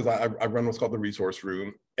class, because I run what's called the resource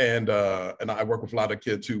room, and I work with a lot of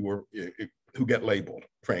kids who get labeled,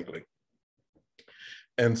 frankly.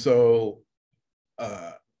 And so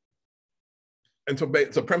the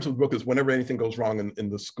premise of the book is whenever anything goes wrong in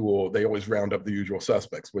the school, they always round up the usual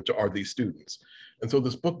suspects, which are these students. And so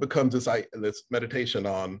this book becomes this meditation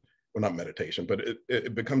on, well, not meditation, but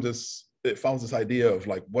it becomes this, it follows this idea of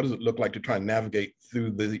like, what does it look like to try and navigate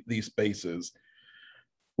through these spaces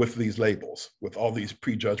with these labels, with all these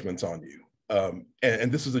prejudgments on you.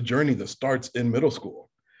 And this is a journey that starts in middle school.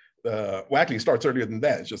 Well, actually, it starts earlier than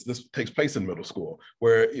that. It's just this takes place in middle school,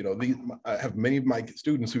 where I have many of my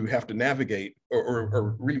students who have to navigate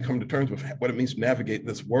or really come to terms with what it means to navigate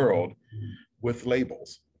this world with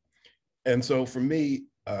labels. And so for me,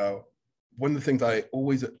 one of the things I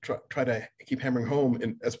always try to keep hammering home,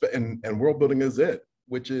 and world building is it,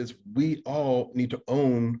 which is we all need to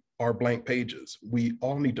own our blank pages. We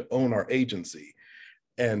all need to own our agency,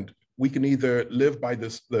 and we can either live by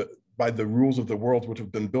by the rules of the world which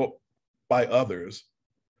have been built by others,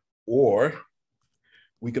 or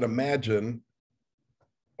we can imagine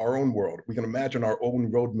our own world. We can imagine our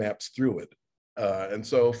own roadmaps through it. And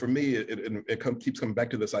so for me, it keeps coming back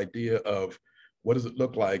to this idea of what does it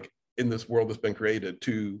look like in this world that's been created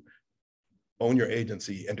to own your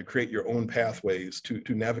agency and to create your own pathways to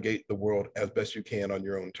navigate the world as best you can on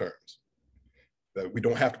your own terms. That we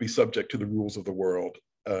don't have to be subject to the rules of the world.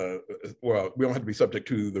 Well, we don't have to be subject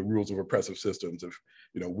to the rules of oppressive systems. If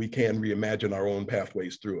we can reimagine our own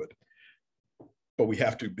pathways through it, but we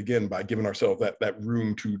have to begin by giving ourselves that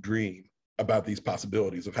room to dream about these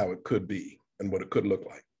possibilities of how it could be and what it could look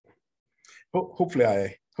like. Hopefully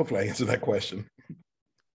I answered that question.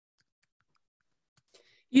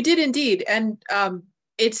 You did indeed, and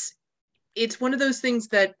it's one of those things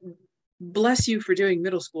that, bless you for doing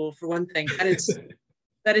middle school, for one thing, and it's.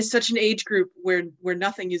 That is such an age group where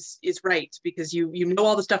nothing is right, because you know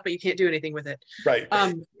all the stuff, but you can't do anything with it. Right.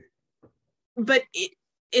 But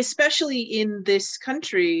especially in this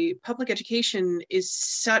country, public education is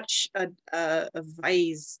such a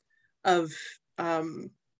vise of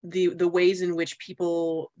the ways in which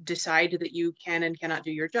people decide that you can and cannot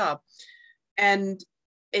do your job. And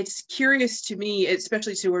it's curious to me,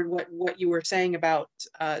 especially toward what you were saying about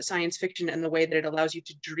science fiction and the way that it allows you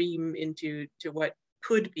to dream into what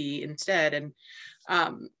could be instead, and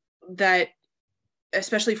that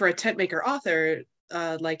especially for a tent maker author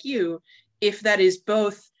like you, if that is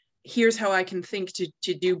both, here's how I can think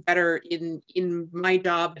to do better in my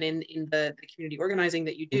job and in the community organizing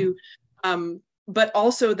that you do, but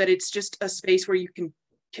also that it's just a space where you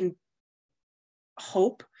can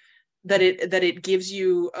hope that it gives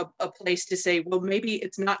you a place to say, well, maybe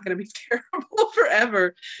it's not going to be terrible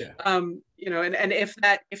forever. Yeah. And if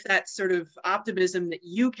that sort of optimism that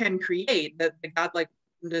you can create, the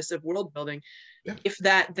godlikeness of world building, yeah. If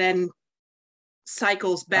that then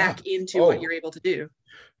cycles back into what you're able to do.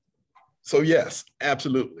 So yes,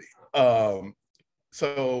 absolutely.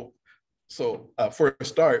 So for a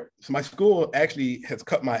start, so my school actually has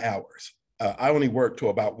cut my hours. I only work till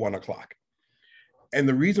about 1 o'clock. And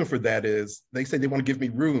the reason for that is they say they want to give me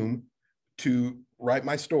room to write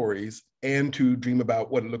my stories and to dream about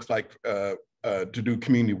what it looks like to do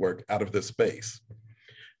community work out of this space.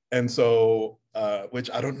 And so, which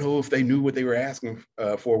I don't know if they knew what they were asking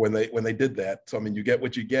for when they did that. So, I mean, you get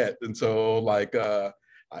what you get. And so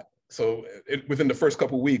within the first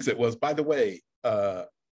couple of weeks, it was, by the way, I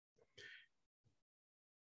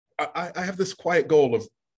have this quiet goal of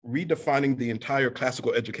redefining the entire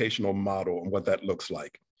classical educational model and what that looks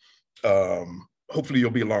like. Hopefully you'll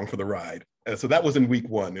be along for the ride. And so that was in week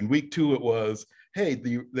 1. In week 2, it was, hey,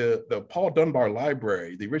 the Paul Dunbar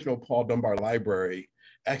Library, the original Paul Dunbar Library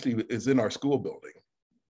actually is in our school building.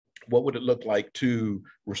 What would it look like to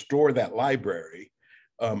restore that library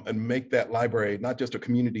and make that library not just a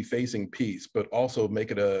community-facing piece, but also make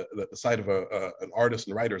it the site of an artist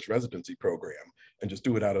and writer's residency program, and just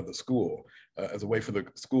do it out of the school as a way for the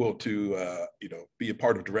school to be a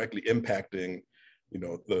part of directly impacting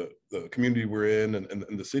the community we're in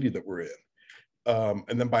and the city that we're in.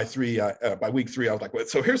 And then by week 3, I was like, well,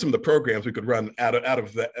 so here's some of the programs we could run out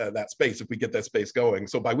of that space if we get that space going.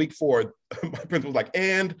 So by week 4, my principal was like,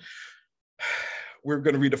 and we're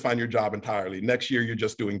going to redefine your job entirely. Next year, you're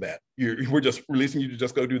just doing that. We're just releasing you to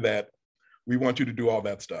just go do that. We want you to do all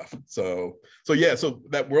that stuff. So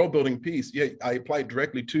that world building piece, yeah, I applied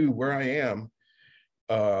directly to where I am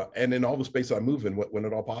and in all the spaces I move in when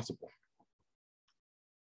at all possible.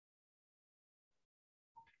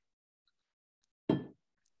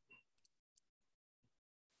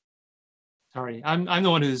 Sorry, I'm the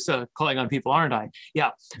one who's calling on people, aren't I? Yeah.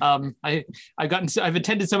 I've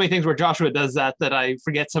attended so many things where Joshua does that I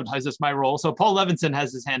forget sometimes it's my role. So Paul Levinson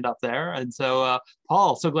has his hand up there, and so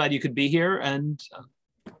Paul, so glad you could be here, and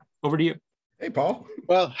over to you. Hey, Paul.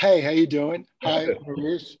 Well, hey, how you doing? Hi,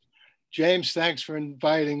 Maurice. James, thanks for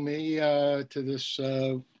inviting me to this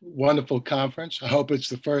wonderful conference. I hope it's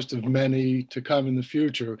the first of many to come in the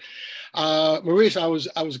future. Maurice, I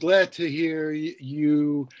was glad to hear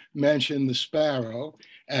you mention the sparrow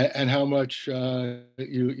and how much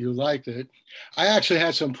you liked it. I actually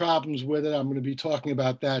had some problems with it. I'm going to be talking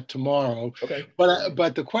about that tomorrow. Okay.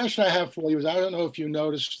 But the question I have for you is, I don't know if you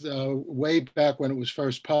noticed way back when it was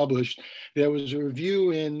first published, there was a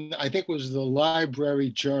review in, I think it was the Library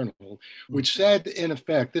Journal, which said, in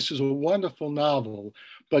effect, this is a wonderful novel,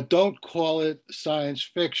 but don't call it science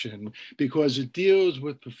fiction because it deals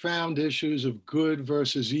with profound issues of good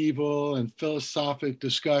versus evil and philosophic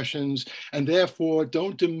discussions, and therefore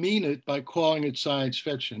don't demean it by calling it science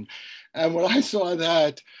fiction. And when I saw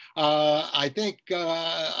that, I think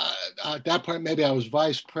at that point, maybe I was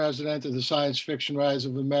vice president of the Science Fiction Writers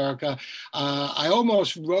of America. I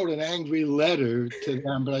almost wrote an angry letter to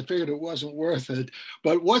them, but I figured it wasn't worth it.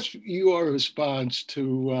 But what's your response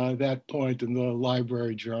to that point in the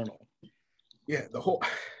Library Journal? Yeah, the whole,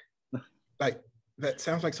 like, that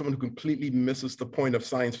sounds like someone who completely misses the point of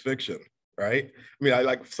science fiction, right? I mean, I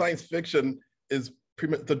like science fiction is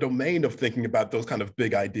the domain of thinking about those kind of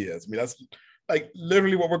big ideas. I mean, that's like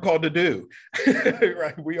literally what we're called to do,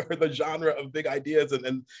 right? We are the genre of big ideas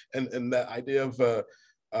and that idea of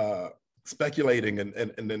speculating and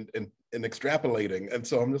extrapolating. And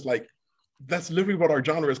so I'm just like, that's literally what our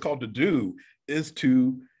genre is called to do, is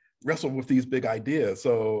to wrestle with these big ideas.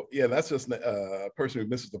 So yeah, that's just a person who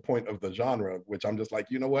misses the point of the genre, which I'm just like,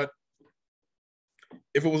 you know what?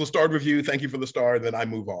 If it was a starred review, thank you for the star, then I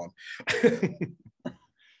move on.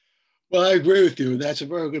 Well, I agree with you. That's a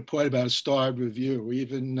very good point about a starred review.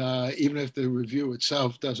 Even if the review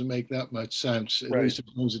itself doesn't make that much sense, at least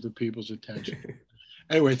it brings it to people's attention.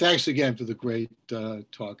 Anyway, thanks again for the great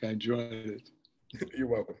talk. I enjoyed it. You're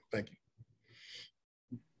welcome. Thank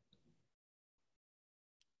you.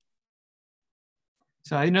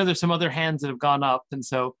 So I know there's some other hands that have gone up, and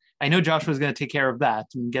so I know Joshua's going to take care of that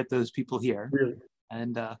and get those people here. Really?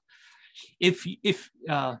 And if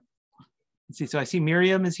let's see, so I see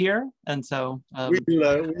Miriam is here, and so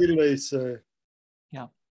Will is yeah, you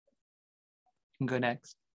can go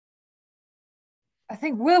next. I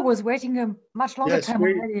think Will was waiting a much longer time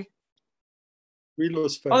already. Will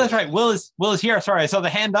was first. Oh, that's right. Will is here. Sorry, I saw the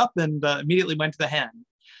hand up and immediately went to the hand.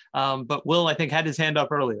 But Will, I think, had his hand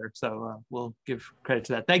up earlier, so we'll give credit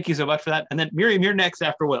to that. Thank you so much for that. And then Miriam, you're next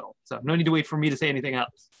after Will, so no need to wait for me to say anything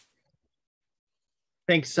else.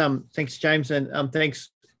 Thanks, thanks, James, and thanks,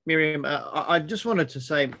 Miriam. I just wanted to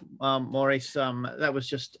say, Maurice, that was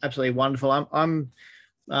just absolutely wonderful. I'm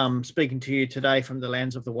speaking to you today from the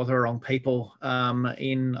lands of the Wathaurong people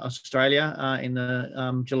in Australia, in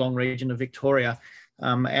the Geelong region of Victoria.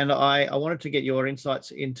 And I wanted to get your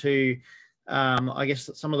insights into, I guess,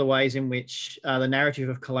 some of the ways in which the narrative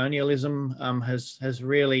of colonialism has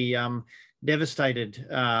really devastated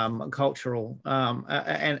cultural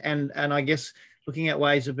and I guess looking at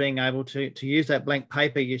ways of being able to use that blank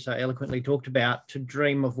paper you so eloquently talked about to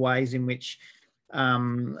dream of ways in which we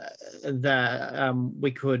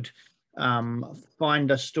could find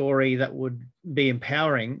a story that would be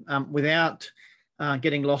empowering without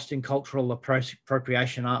getting lost in cultural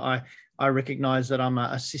appropriation. I recognize that I'm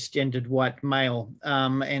a cisgendered white male,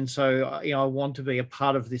 and so I want to be a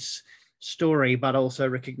part of this story, but also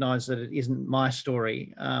recognize that it isn't my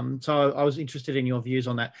story. So I was interested in your views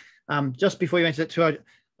on that. Just before you answer that too,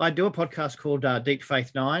 I do a podcast called Deep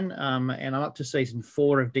Faith 9, and I'm up to season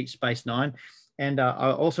 4 of Deep Space Nine. And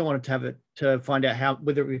I also wanted to have it to find out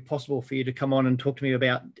whether it would be possible for you to come on and talk to me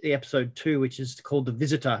about the episode 2, which is called The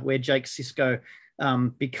Visitor, where Jake Sisko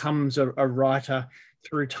becomes a writer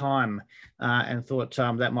through time, and thought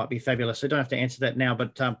that might be fabulous. So you don't have to answer that now,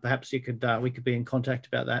 but perhaps you could we could be in contact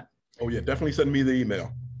about that. Oh yeah, definitely send me the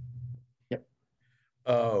email. Yep.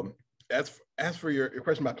 As for your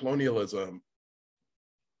question about colonialism,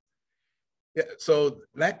 yeah, so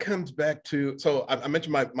that comes back to, so I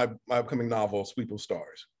mentioned my upcoming novel, Sweep of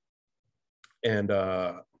Stars. And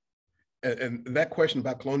that question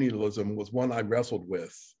about colonialism was one I wrestled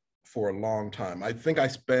with for a long time. I think I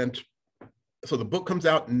spent, so the book comes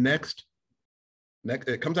out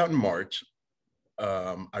it comes out in March.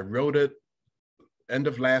 I wrote it end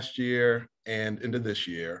of last year and into this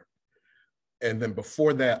year. And then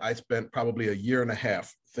before that, I spent probably a year and a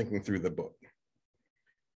half thinking through the book.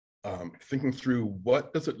 thinking through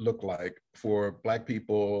what does it look like for Black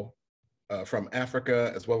people from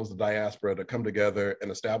Africa as well as the diaspora to come together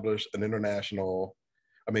and establish an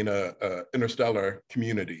interstellar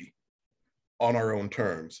community on our own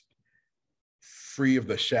terms, free of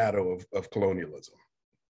the shadow of colonialism.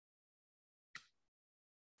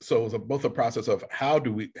 So it was both a process of how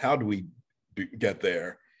do we get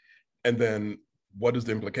there, and then what is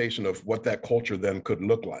the implication of what that culture then could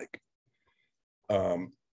look like.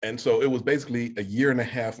 And so it was basically a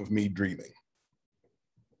 1.5 years of me dreaming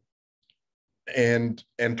and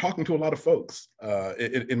talking to a lot of folks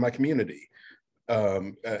in my community.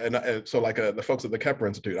 So like the folks at the Kepler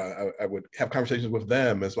Institute, I would have conversations with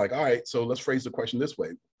them. It's like, all right, so let's phrase the question this way.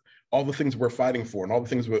 All the things we're fighting for and all the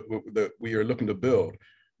things that we are looking to build,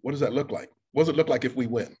 what does that look like? What does it look like if we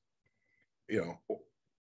win? You know,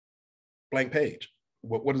 blank page.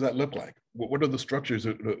 What does that look like? What are the structures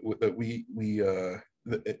that we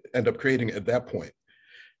end up creating at that point?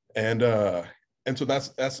 And so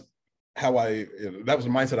that's how that was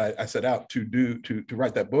the mindset I set out to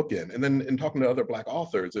write that book in. And then in talking to other Black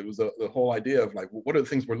authors, it was the whole idea of like, what are the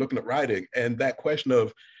things we're looking at writing? And that question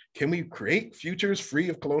of, can we create futures free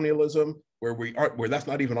of colonialism where that's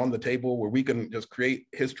not even on the table, where we can just create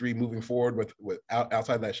history moving forward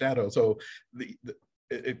outside that shadow? So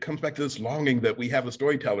it comes back to this longing that we have as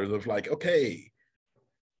storytellers of like, okay,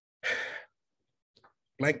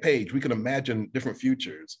 blank page, we can imagine different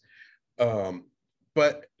futures.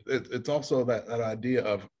 But it's also that idea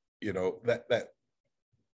of, you know, that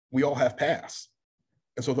we all have pasts.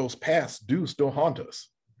 And so those pasts do still haunt us.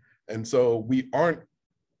 And so we aren't,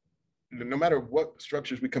 no matter what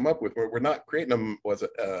structures we come up with, we're not creating them, was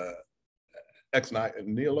it ex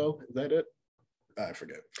nihilo, is that it? I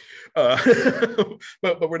forget.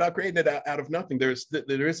 But we're not creating it out of nothing. There is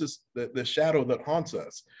this the shadow that haunts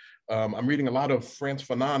us. I'm reading a lot of Frantz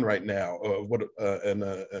Fanon right now, and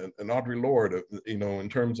Audre Lorde, you know, in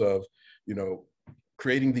terms of, you know,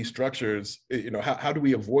 creating these structures. You know, how do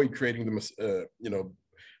we avoid creating them? You know,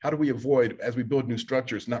 how do we avoid, as we build new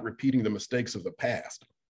structures, not repeating the mistakes of the past?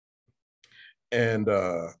 And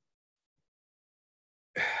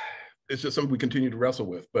it's just something we continue to wrestle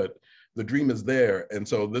with, but the dream is there. And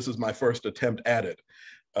so this is my first attempt at it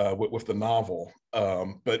with the novel.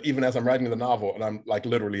 But even as I'm writing the novel, and I'm like,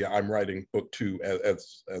 literally, I'm writing book 2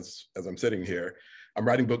 as I'm sitting here. I'm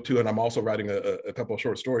writing book 2, and I'm also writing a couple of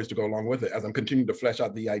short stories to go along with it as I'm continuing to flesh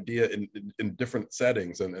out the idea in different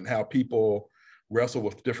settings and how people wrestle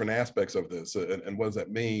with different aspects of this and what does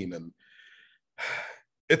that mean? And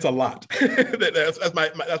it's a lot. That's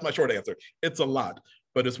my short answer. It's a lot,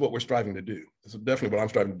 but it's what we're striving to do. It's definitely what I'm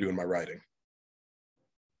striving to do in my writing.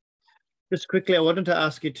 Just quickly, I wanted to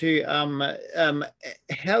ask you too, how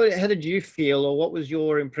did you feel, or what was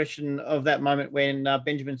your impression of that moment when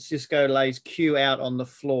Benjamin Sisko lays Q out on the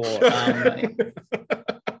floor?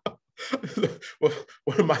 Well,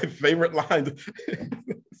 one of my favorite lines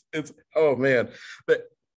is, oh man,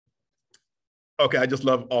 okay, I just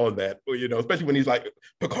love all of that. You know, especially when he's like,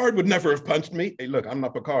 Picard would never have punched me. Hey, look, I'm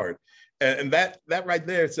not Picard. And that right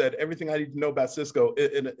there said everything I need to know about Sisko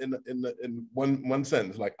in one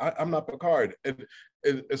sentence. Like, I'm not Picard.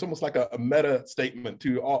 It's almost like a meta statement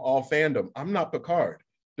to all fandom. I'm not Picard.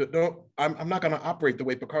 I'm not going to operate the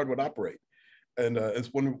way Picard would operate. And it's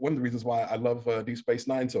one of the reasons why I love Deep Space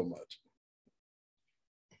Nine so much.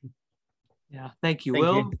 Yeah, thank you,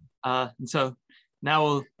 Will. And so now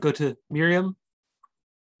we'll go to Miriam.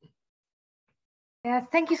 Yeah,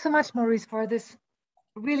 thank you so much, Maurice, for this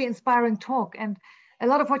really inspiring talk. And a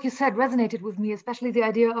lot of what you said resonated with me, especially the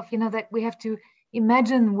idea of, you know, that we have to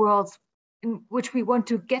imagine worlds in which we want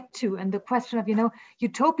to get to. And the question of, you know,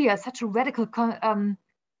 utopia is such a radical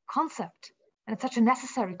concept, and it's such a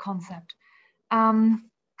necessary concept. And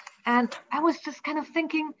I was just kind of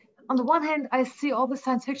thinking, on the one hand, I see all the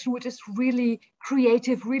science fiction, which is really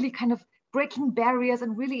creative, really kind of breaking barriers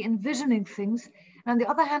and really envisioning things. And on the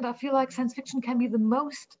other hand, I feel like science fiction can be the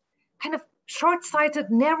most kind of short-sighted,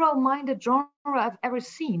 narrow-minded genre I've ever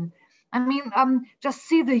seen. I mean, just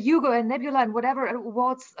see the Hugo and Nebula and whatever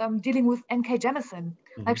awards dealing with N.K. Jemisin.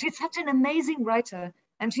 Like, she's such an amazing writer,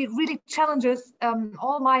 and she really challenges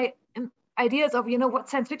all my ideas of, you know, what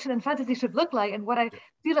science fiction and fantasy should look like and what I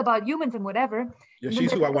feel about humans and whatever. Yeah,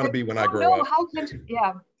 she's who I want to be when I grow up. How can,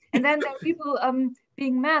 yeah. And then there are people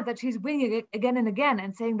being mad that she's winning it again and again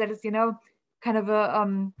and saying that it's, you know, kind of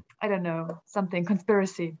a, I don't know, something,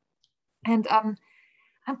 conspiracy. And I'm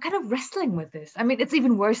kind of wrestling with this. I mean, it's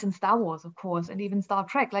even worse in Star Wars, of course, and even Star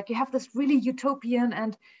Trek. Like, you have this really utopian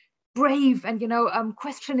and brave and, you know,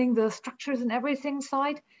 questioning the structures and everything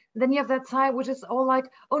side. Then you have that side which is all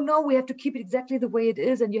like, oh no, we have to keep it exactly the way it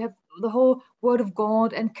is. And you have the whole word of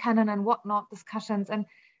God and canon and whatnot discussions. And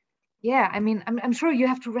yeah, I mean, I'm sure you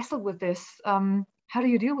have to wrestle with this. How do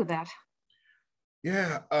you deal with that?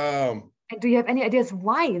 Yeah. And do you have any ideas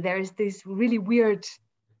why there is this really weird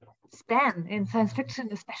span in science fiction,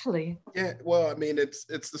 especially? Yeah, well, I mean, it's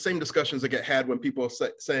the same discussions that get had when people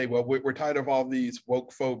say well, we're tired of all these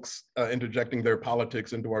woke folks interjecting their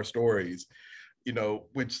politics into our stories, you know,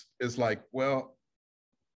 which is like, well,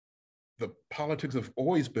 the politics have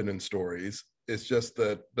always been in stories. It's just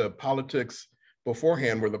that the politics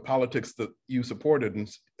beforehand were the politics that you supported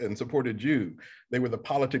and supported you. They were the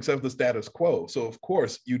politics of the status quo. So of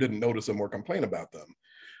course you didn't notice them or complain about them.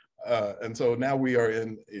 And so now we are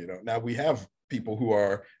in, you know, now we have people who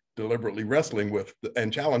are deliberately wrestling with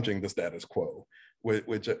and challenging the status quo,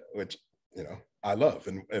 which you know, I love.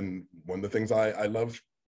 And one of the things I love,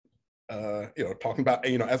 you know, talking about,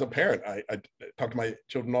 you know, as a parent, I talk to my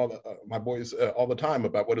children, my boys all the time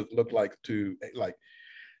about what it looked like to, like,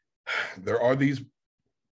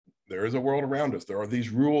 there is a world around us. There are these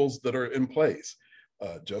rules that are in place.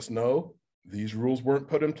 Just know these rules weren't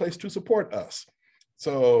put in place to support us.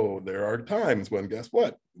 So there are times when, guess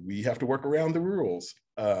what? We have to work around the rules.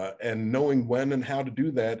 And knowing when and how to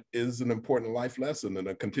do that is an important life lesson and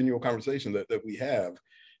a continual conversation that we have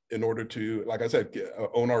in order to, like I said,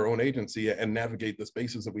 own our own agency and navigate the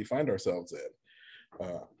spaces that we find ourselves in.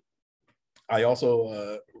 I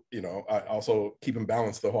also, you know, I also keep in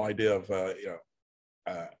balance the whole idea of, you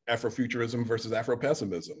know, Afrofuturism versus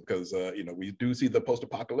Afro-pessimism, because, you know, we do see the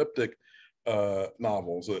post-apocalyptic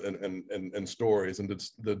novels and stories and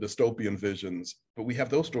the dystopian visions, but we have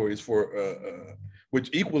those stories for which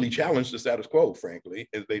equally challenge the status quo. Frankly,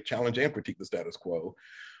 they challenge and critique the status quo,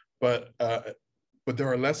 but there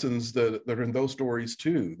are lessons that are in those stories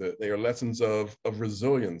too. That they are lessons of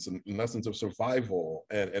resilience and lessons of survival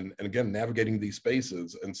and again navigating these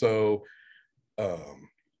spaces. And so,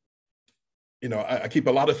 you know, I keep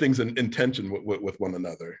a lot of things in tension with one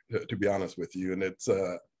another, to be honest with you. And it's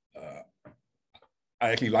I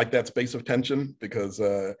actually like that space of tension because,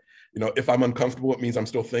 you know, if I'm uncomfortable, it means I'm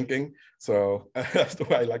still thinking. So that's the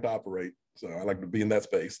way I like to operate. So I like to be in that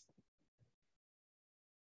space.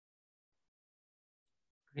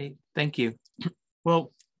 Great, thank you.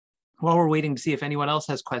 Well, while we're waiting to see if anyone else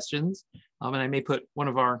has questions, and I may put one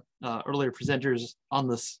of our earlier presenters on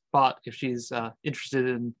the spot if she's interested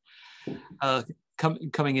in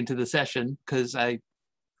coming into the session, because I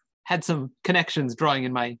had some connections drawing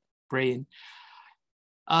in my brain.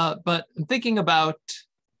 But I'm thinking about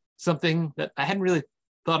something that I hadn't really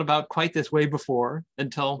thought about quite this way before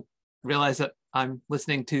until I realized that I'm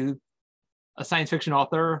listening to a science fiction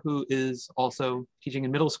author who is also teaching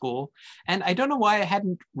in middle school. And I don't know why I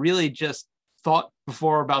hadn't really just thought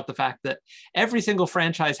before about the fact that every single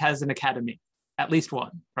franchise has an academy, at least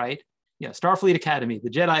one, right? Yeah, Starfleet Academy, the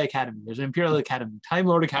Jedi Academy, there's an Imperial Academy, Time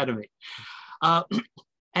Lord Academy.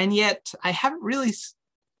 And yet I haven't really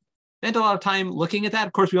spent a lot of time looking at that.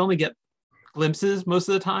 Of course, we only get glimpses most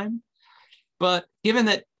of the time. But given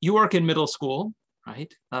that you work in middle school,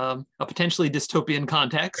 right? A potentially dystopian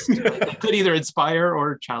context that could either inspire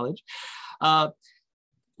or challenge.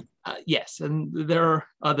 Yes, and there are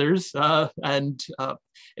others. And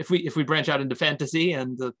if we branch out into fantasy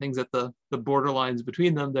and the things at the borderlines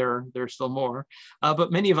between them, there are still more.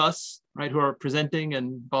 But many of us, right, who are presenting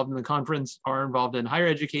and involved in the conference are involved in higher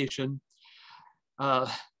education.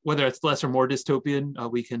 Whether it's less or more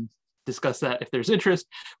dystopian, we can discuss that if there's interest.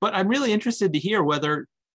 But I'm really interested to hear whether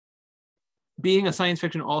being a science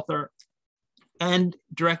fiction author and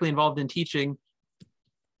directly involved in teaching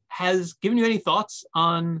has given you any thoughts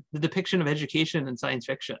on the depiction of education in science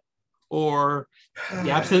fiction, or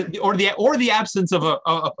the absence of a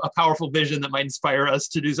powerful vision that might inspire us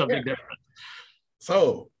to do something different.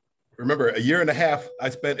 So remember, a year and a half I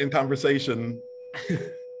spent in conversation,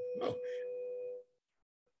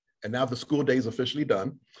 and now the school day is officially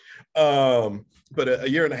done. But a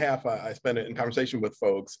year and a half I spent it in conversation with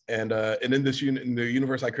folks, and in this in the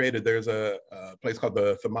universe I created, there's a place called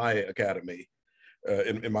the Thamai Academy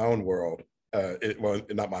in my own world. Well,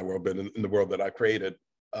 not my world, but in the world that I created.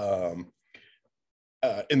 And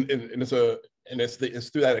it's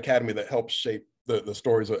through that academy that helps shape the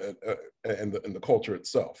stories and the culture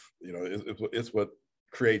itself. You know, it's what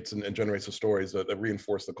creates and generates the stories that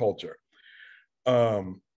reinforce the culture.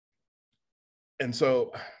 And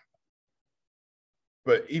so,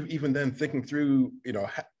 but even then, thinking through, you know,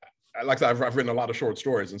 like I said, I've written a lot of short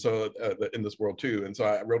stories, and so in this world too, and so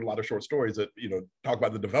I wrote a lot of short stories that, you know, talk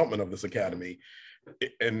about the development of this academy,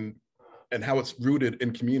 and and how it's rooted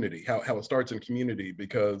in community, how it starts in community,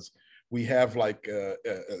 because we have like, in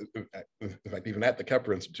fact, even at the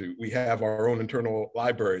Kepler Institute, we have our own internal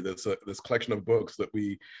library. That's this collection of books that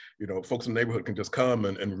we, folks in the neighborhood can just come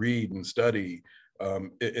and read and study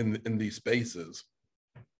in these spaces.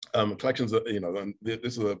 Collections of,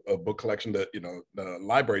 this is a book collection that, the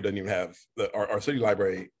library doesn't even have, our city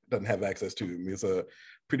library doesn't have access to. I mean, it's a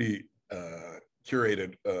pretty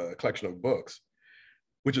curated collection of books,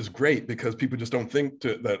 which is great because people just don't think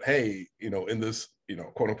that, hey, in this,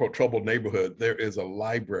 quote unquote, troubled neighborhood, there is a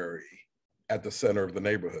library at the center of the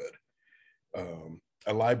neighborhood.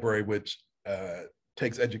 A library which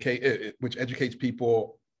which educates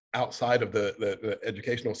people outside of the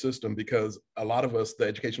educational system, because a lot of us, the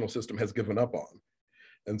educational system has given up on.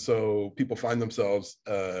 And so people find themselves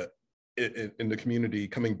in the community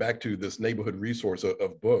coming back to this neighborhood resource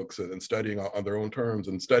of books and studying on their own terms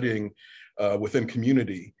and studying within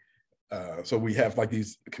community. So we have like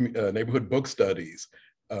these neighborhood book studies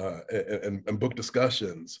and book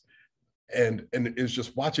discussions. And it's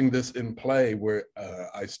just watching this in play where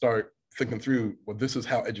I start thinking through, well, this is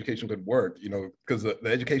how education could work, because the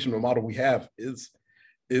educational model we have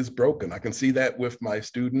is broken. I can see that with my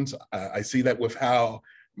students. I see that with how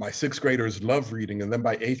my 6th graders love reading, and then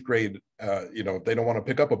by 8th grade, they don't want to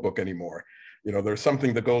pick up a book anymore. There's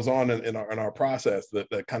something that goes on in our process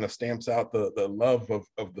that kind of stamps out the love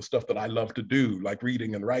of the stuff that I love to do, like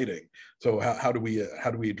reading and writing. So how do we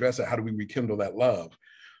address it? How do we rekindle that love?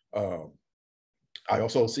 I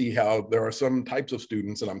also see how there are some types of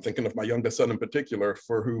students, and I'm thinking of my youngest son in particular,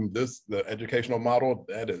 for whom the educational model,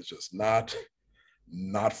 that is just not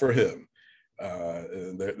for him.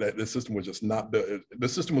 The system was just not, the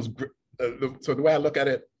system was, so the way I look at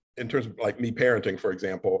it in terms of like me parenting, for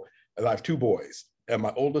example, I have 2 boys, and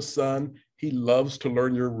my oldest son, he loves to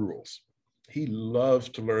learn your rules. He loves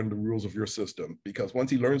to learn the rules of your system, because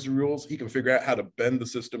once he learns the rules, he can figure out how to bend the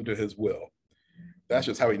system to his will. That's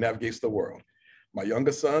just how he navigates the world. My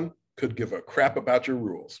youngest son could give a crap about your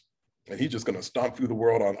rules, and he's just gonna stomp through the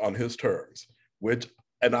world on his terms,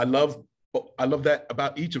 and I love that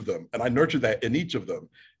about each of them, and I nurture that in each of them.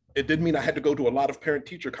 It didn't mean I had to go to a lot of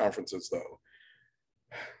parent-teacher conferences though.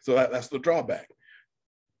 So that's the drawback.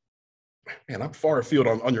 Man, I'm far afield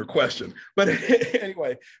on your question, but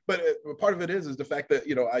anyway, but part of it is the fact that,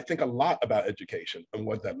 I think a lot about education and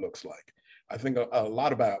what that looks like. I think a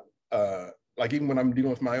lot about, like even when I'm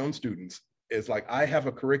dealing with my own students, it's like I have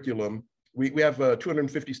a curriculum. We have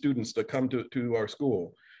 250 students that come to our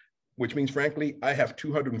school, which means, frankly, I have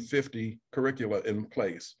 250 curricula in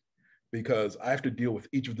place, because I have to deal with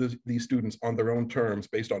each of these students on their own terms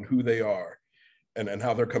based on who they are and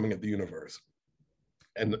how they're coming at the universe.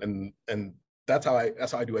 And that's how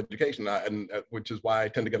I do education, which is why I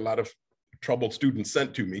tend to get a lot of troubled students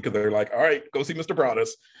sent to me, because they're like, all right, go see Mr. Broaddus.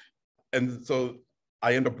 And so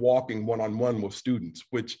I end up walking one-on-one with students,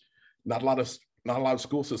 which not a lot of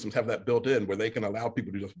school systems have that built in, where they can allow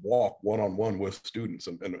people to just walk one-on-one with students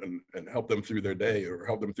and help them through their day, or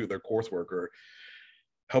help them through their coursework, or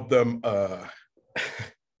help them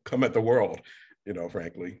come at the world,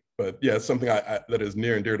 frankly. But yeah, it's something that is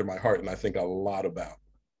near and dear to my heart, and I think a lot about,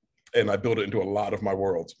 and I build it into a lot of my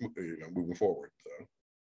worlds, moving forward. So.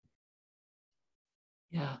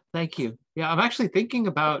 Yeah, thank you. Yeah, I'm actually thinking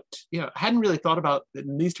about, I hadn't really thought about it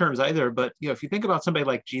in these terms either, but, if you think about somebody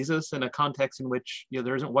like Jesus in a context in which,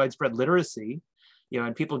 there isn't widespread literacy,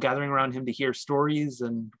 and people gathering around him to hear stories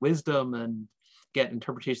and wisdom and get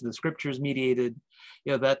interpretation of the scriptures mediated,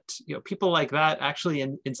 that, people like that actually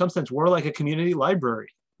in some sense were like a community library,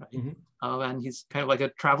 right? Mm-hmm. And he's kind of like a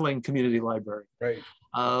traveling community library. Right.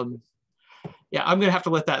 Yeah, I'm gonna have to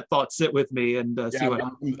let that thought sit with me and see what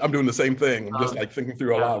happens. I'm doing the same thing. I'm just like thinking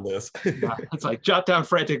through a lot of this. Yeah, it's like jot down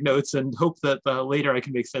frantic notes and hope that later I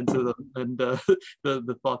can make sense of them, and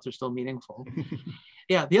the thoughts are still meaningful.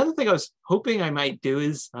 Yeah, the other thing I was hoping I might do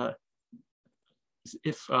is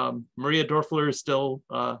if Maria Dorfler is still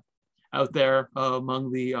out there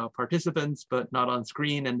among the participants, but not on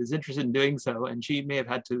screen, and is interested in doing so, and she may have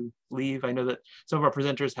had to leave. I know that some of our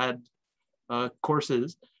presenters had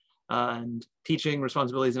courses and teaching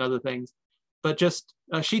responsibilities and other things, but just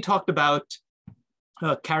she talked about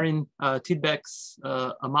Karin Tidbeck's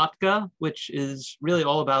Amatka, which is really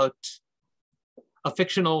all about a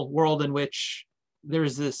fictional world in which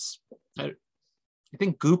there's this, I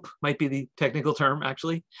think goop might be the technical term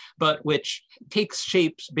actually, but which takes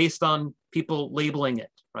shapes based on people labeling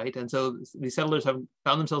it, right? And so these settlers have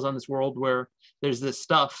found themselves on this world where there's this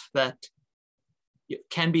stuff that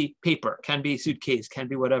can be paper, can be suitcase, can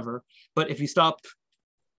be whatever, but if you stop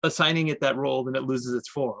assigning it that role, then it loses its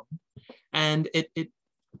form. And it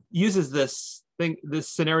uses this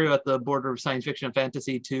scenario at the border of science fiction and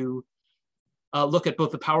fantasy to look at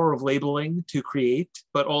both the power of labeling to create,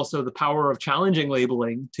 but also the power of challenging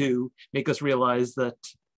labeling to make us realize that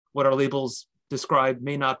what our labels describe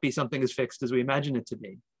may not be something as fixed as we imagine it to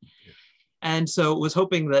be. And so was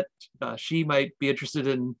hoping that she might be interested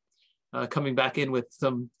in coming back in with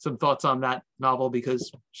some thoughts on that novel,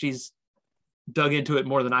 because she's dug into it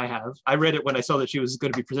more than I have. I read it when I saw that she was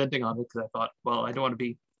going to be presenting on it, because I thought, well, I don't want to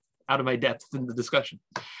be out of my depth in the discussion.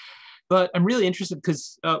 But I'm really interested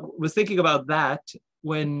because was thinking about that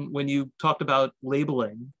when you talked about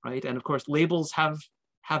labeling, right? And of course, labels have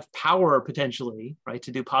power potentially, right,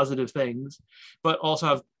 to do positive things, but also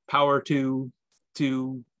have power to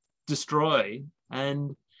destroy.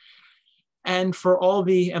 And for all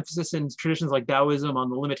the emphasis in traditions like Taoism on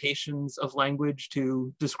the limitations of language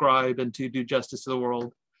to describe and to do justice to the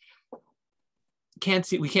world, we can't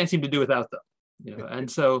seem to do without them. You know? And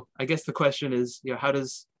so I guess the question is, you know, how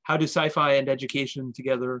do sci-fi and education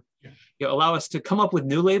together, you know, allow us to come up with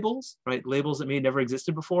new labels, right? Labels that may never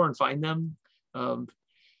existed before and find them,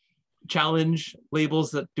 challenge labels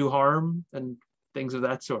that do harm and things of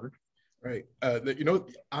that sort. Right. You know,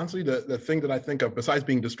 honestly, the thing that I think of, besides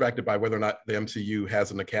being distracted by whether or not the MCU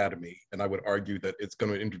has an academy, and I would argue that it's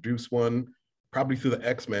going to introduce one probably through the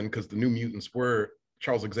X-Men, because the New Mutants were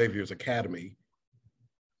Charles Xavier's academy.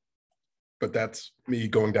 But that's me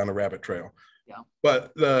going down a rabbit trail. Yeah.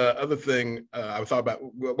 But the other thing I thought about,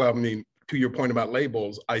 well, I mean, to your point about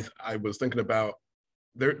labels, I was thinking about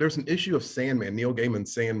there's an issue of Sandman, Neil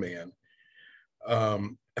Gaiman's Sandman,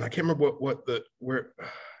 and I can't remember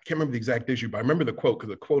I can't remember the exact issue, but I remember the quote, because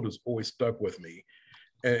the quote has always stuck with me,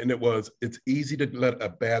 and it was, "It's easy to let a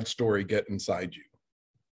bad story get inside you,"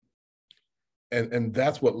 and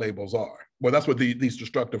that's what labels are. Well, that's what these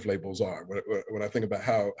destructive labels are. When I think about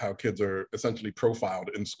how kids are essentially profiled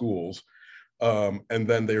in schools, and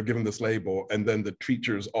then they are given this label, and then the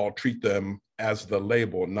teachers all treat them as the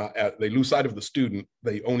label, they lose sight of the student.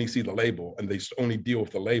 They only see the label, and they only deal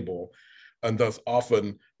with the label, and thus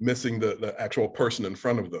often missing the actual person in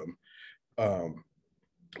front of them.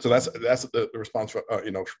 So that's the response for you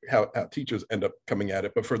know, how teachers end up coming at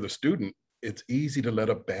it. But for the student, it's easy to let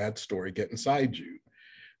a bad story get inside you.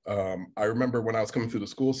 I remember when I was coming through the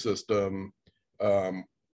school system,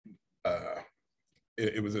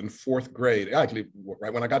 it was in 4th grade, actually,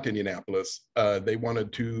 right when I got to Indianapolis, they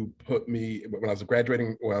wanted to put me, when I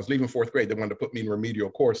was leaving 4th grade, they wanted to put me in remedial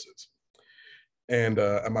courses. And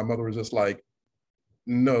my mother was just like,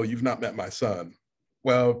 "No, you've not met my son."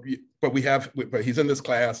 "Well, but he's in this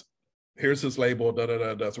class. Here's his label, so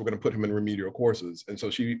we're going to put him in remedial courses." And so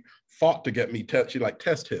she fought to get me,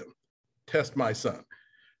 test him, test my son.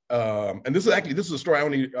 And this is a story I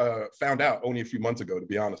only found out only a few months ago, to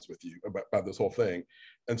be honest with you, about this whole thing.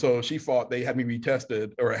 And so she fought, they had me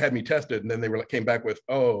retested, or had me tested, and then they came back with,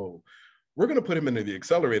 "Oh, we're going to put him into the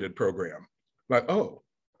accelerated program." I'm like, "Oh,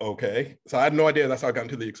 okay." So I had no idea that's how I got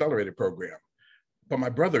into the accelerated program. But my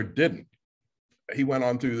brother didn't. He went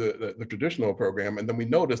on to the traditional program, and then we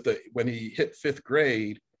noticed that when he hit 5th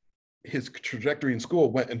grade, his trajectory in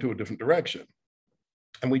school went into a different direction.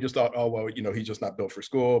 And we just thought, oh, well, you know, he's just not built for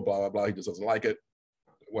school, blah, blah, blah. He just doesn't like it,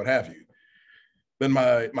 what have you. Then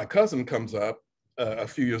my cousin comes up a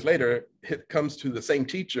few years later, comes to the same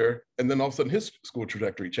teacher, and then all of a sudden his school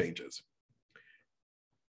trajectory changes.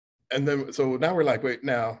 And then, so now we're like, wait,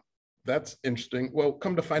 now that's interesting. Well,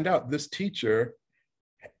 come to find out, this teacher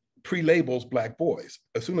pre-labels Black boys.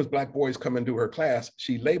 As soon as Black boys come into her class,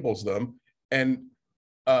 she labels them and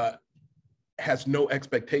has no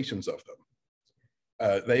expectations of them.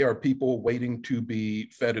 They are people waiting to be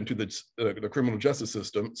fed into the criminal justice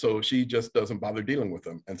system, so she just doesn't bother dealing with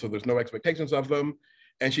them. And so there's no expectations of them,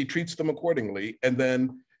 and she treats them accordingly. And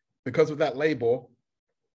then because of that label,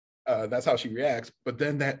 that's how she reacts. But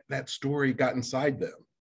then that story got inside them.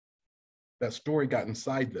 That story got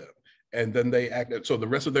inside them. And then they acted, so the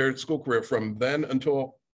rest of their school career, from then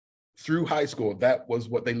until through high school, that was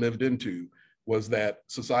what they lived into, was that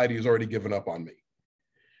society has already given up on me.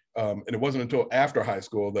 And it wasn't until after high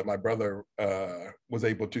school that my brother was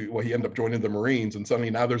able to, well, he ended up joining the Marines, and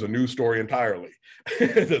suddenly now there's a new story entirely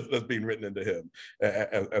that's being written into him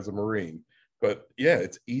as a Marine. But yeah,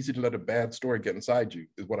 it's easy to let a bad story get inside you,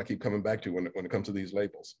 is what I keep coming back to when it comes to these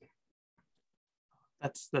labels.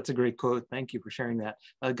 That's a great quote. Thank you for sharing that.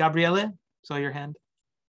 Gabriele, saw your hand.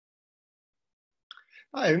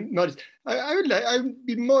 Maurice, I would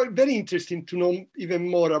be very interested to know even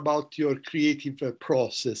more about your creative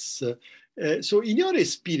process. So in your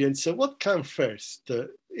experience, what comes first?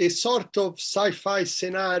 A sort of sci-fi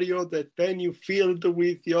scenario that then you filled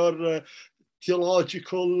with your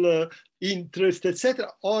theological interest, etc.,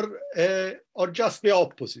 or just the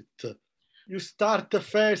opposite? You start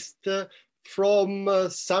first from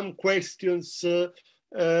some questions,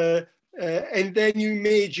 and then you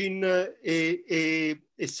imagine a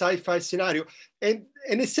sci-fi scenario. And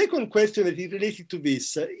a second question that is related to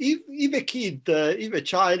this: if a kid, if a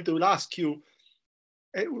child will ask you,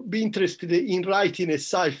 be interested in writing a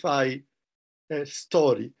sci-fi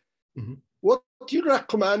story, mm-hmm. What do you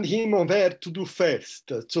recommend him or her to do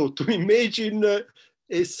first? So to imagine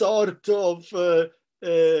a sort of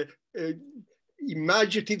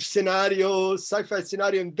imaginative scenario, sci-fi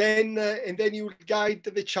scenario, and then you guide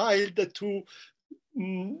the child to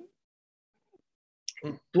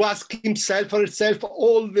ask himself or herself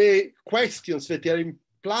all the questions that are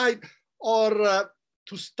implied, or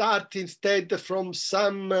to start instead from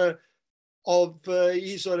some of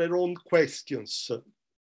his or her own questions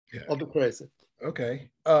of the present. Okay.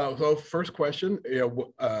 So first question,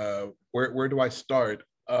 where do I start?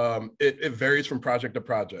 It varies from project to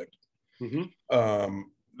project. Mm-hmm.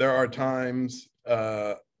 There are times,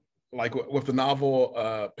 like with the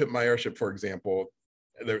novel Pimp My Airship, for example,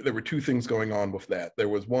 there were two things going on with that. There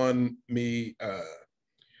was one, me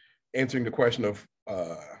answering the question of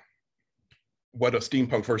what a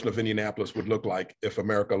steampunk version of Indianapolis would look like if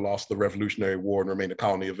America lost the Revolutionary War and remained a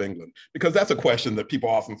colony of England, because that's a question that people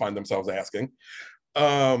often find themselves asking.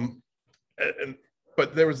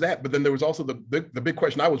 But there was that, but then there was also the big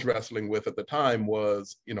question I was wrestling with at the time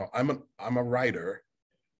was, I'm a writer.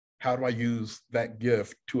 How do I use that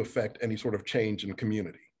gift to affect any sort of change in the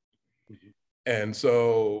community? Mm-hmm. And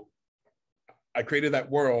so I created that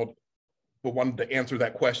world, but wanted to answer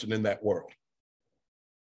that question in that world.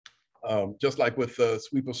 Just like with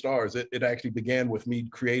Sweep of Stars, it actually began with me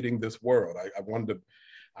creating this world.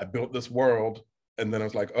 I built this world, and then I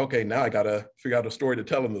was like, okay, now I gotta figure out a story to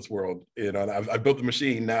tell in this world. And I built the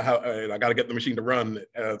machine. Now I gotta get the machine to run.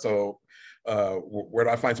 So where do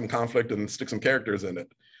I find some conflict and stick some characters in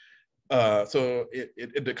it? So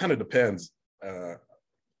it kind of depends.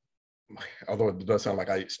 Although it does sound like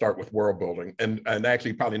I start with world building, and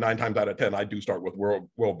actually probably 9 times out of 10 I do start with world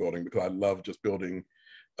building, because I love just building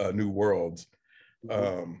new worlds.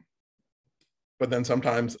 Mm-hmm. But then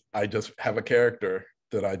sometimes I just have a character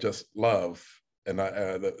that I just love, and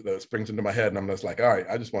that springs into my head, and I'm just like, all right,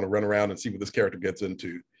 I just want to run around and see what this character gets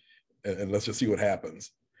into, and let's just see what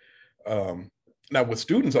happens. Now with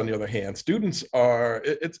students, on the other hand,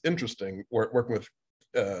 it's interesting working with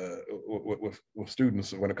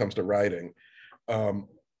students when it comes to writing,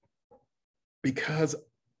 because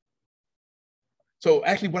so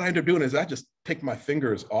actually what I end up doing is I just take my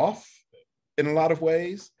fingers off in a lot of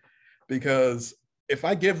ways, because if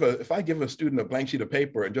I give a student a blank sheet of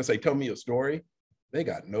paper and just say, tell me a story, they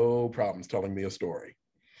got no problems telling me a story.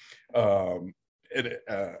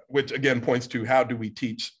 Which again points to how do we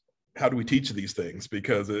teach these things?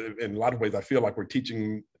 Because in a lot of ways, I feel like we're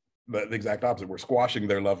teaching the exact opposite. We're squashing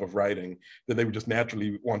their love of writing that they would just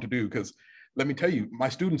naturally want to do. Because let me tell you, my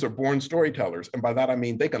students are born storytellers. And by that, I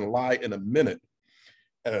mean, they can lie in a minute.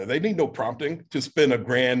 They need no prompting to spin a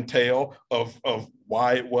grand tale of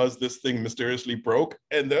why it was this thing mysteriously broke.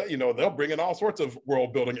 And they'll bring in all sorts of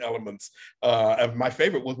world building elements. And my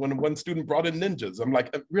favorite was when one student brought in ninjas. I'm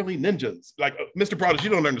like, really, ninjas? Like, Mr. Broaddus,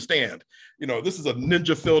 you don't understand. This is a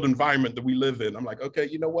ninja filled environment that we live in. I'm like, okay,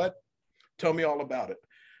 you know what? Tell me all about it.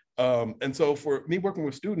 And so for me working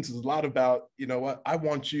with students is a lot about, I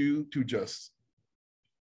want you to just,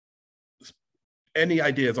 any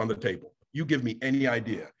ideas on the table. You give me any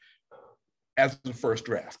idea as the first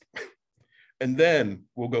draft. And then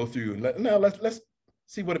we'll go through and let's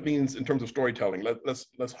see what it means in terms of storytelling.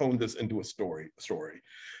 Let's hone this into a story.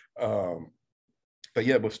 But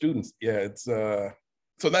yeah, with students, yeah, it's so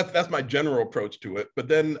that's my general approach to it. But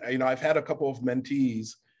then I've had a couple of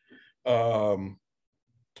mentees,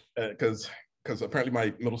 because apparently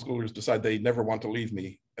my middle schoolers decide they never want to leave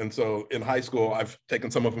me. And so in high school, I've taken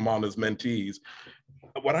some of them on as mentees.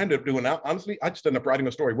 What I ended up doing now, honestly, I just ended up writing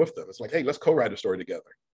a story with them. It's like, hey, let's co-write a story together,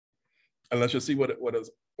 and let's just see what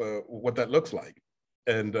that looks like.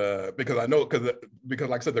 And because I know, because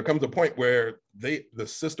like I said, there comes a point where the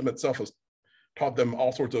system itself has taught them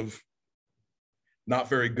all sorts of not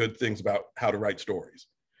very good things about how to write stories.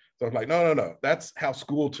 So I'm like, no, that's how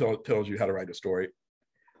school tells you how to write a story.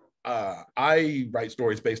 I write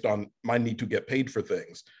stories based on my need to get paid for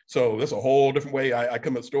things. So that's a whole different way I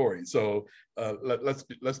come at stories. So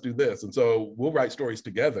let's do this. And so we'll write stories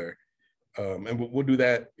together. And we'll do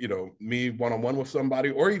that, me one-on-one with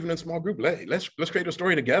somebody, or even in a small group. Hey, let's create a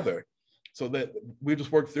story together, so that we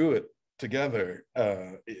just work through it together,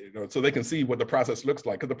 so they can see what the process looks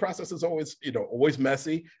like. Because the process is always, always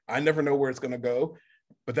messy. I never know where it's going to go,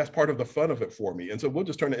 but that's part of the fun of it for me. And so we'll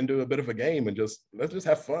just turn it into a bit of a game and let's just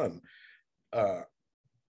have fun,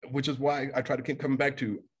 which is why I try to keep coming back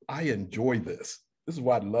to, I enjoy this. This is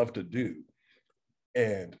what I love to do.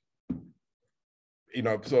 And,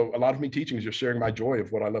 so a lot of me teaching is just sharing my joy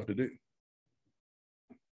of what I love to do.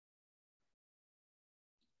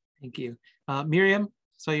 Thank you. Miriam,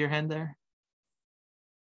 saw your hand there.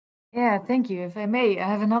 Yeah, thank you. If I may, I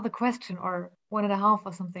have another question, or 1.5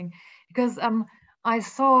 or something, because I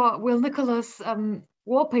saw Will Nicholas'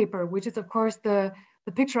 wallpaper, which is of course the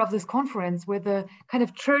picture of this conference with the kind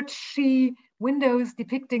of churchy windows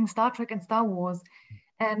depicting Star Trek and Star Wars.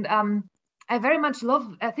 And I very much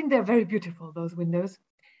I think they're very beautiful, those windows.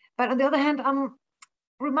 But on the other hand, I'm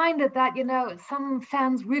reminded that, some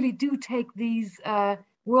fans really do take these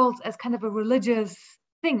worlds as kind of a religious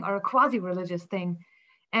thing, or a quasi-religious thing.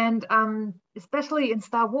 And especially in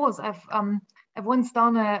Star Wars, I've once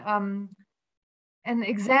done an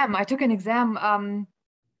exam. I took an exam,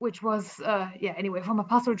 which was, from a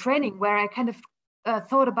pastoral training, where I kind of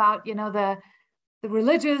thought about, the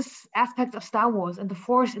religious aspects of Star Wars and the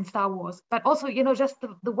Force in Star Wars, but also, just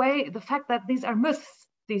the fact that these are myths,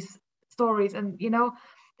 these stories, and,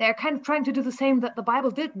 they're kind of trying to do the same that the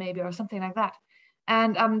Bible did, maybe, or something like that.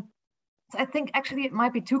 And so I think actually it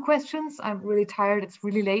might be 2 questions. I'm really tired. It's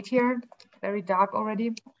really late here, very dark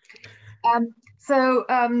already. I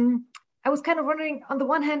was kind of wondering, on the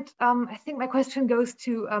one hand, I think my question goes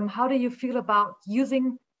to how do you feel about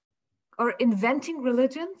using or inventing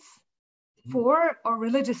religions for, or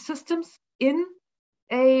religious systems in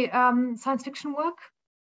a science fiction work?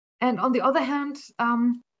 And on the other hand,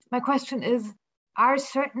 my question is, are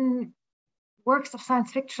certain works of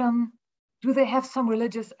science fiction, do they have some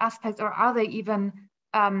religious aspects, or are they even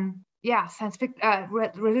science fiction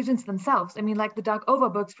religions themselves? I mean, like the Dark Over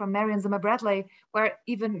books from Marion Zimmer Bradley, where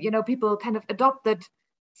even people kind of adopted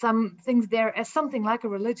some things there as something like a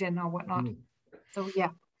religion or whatnot. So yeah.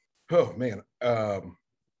 Oh man. All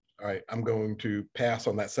right, I'm going to pass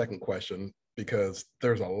on that second question because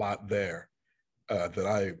there's a lot there that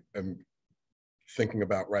I am thinking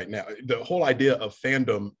about right now. The whole idea of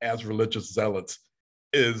fandom as religious zealots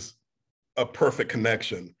is a perfect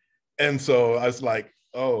connection. And so I was like,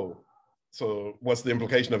 oh, so what's the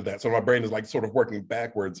implication of that? So my brain is like sort of working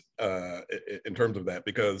backwards in terms of that,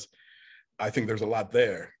 because I think there's a lot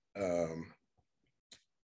there.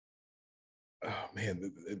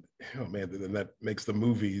 Then that makes the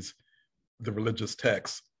movies the religious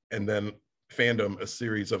texts, and then fandom a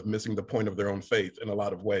series of missing the point of their own faith in a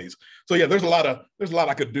lot of ways. So yeah, there's a lot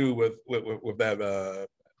I could do with that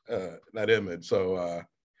that image. So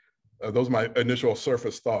those are my initial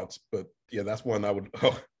surface thoughts, but yeah, that's one I would.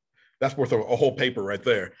 That's worth a whole paper right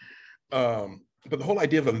there. But the whole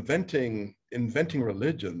idea of inventing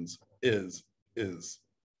religions is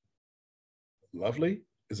lovely.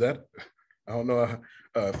 Is that? I don't know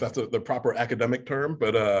if that's the proper academic term,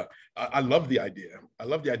 but I love the idea. I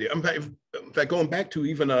love the idea. In fact, going back to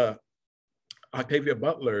even Octavia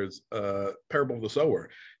Butler's Parable of the Sower,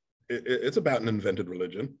 it's about an invented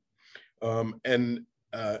religion, and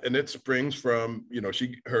it springs from,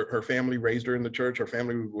 her family raised her in the church. Her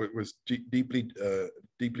family was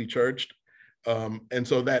deeply churched, and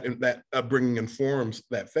so that upbringing informs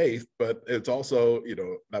that faith. But it's also,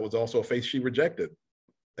 that was also a faith she rejected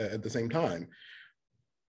at the same time.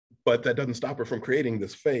 But that doesn't stop her from creating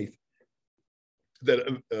this faith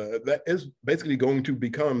that is basically going to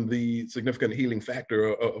become the significant healing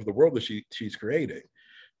factor of the world that she's creating.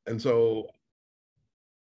 And so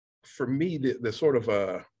for me, the sort of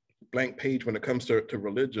a blank page when it comes to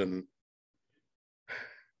religion,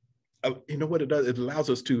 you know what it does? It allows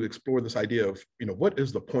us to explore this idea of, what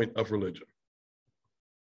is the point of religion?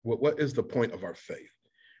 What is the point of our faith?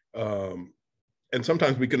 And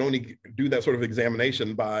sometimes we can only do that sort of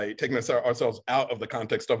examination by taking ourselves out of the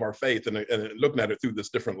context of our faith and looking at it through this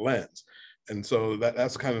different lens. And so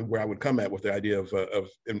that's kind of where I would come at with the idea of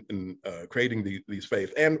creating these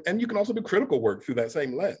faiths. And you can also do critical work through that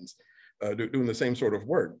same lens, doing the same sort of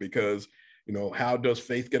work, because, how does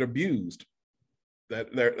faith get abused?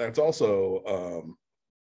 That's also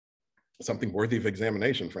something worthy of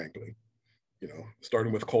examination, frankly.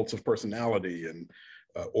 Starting with cults of personality and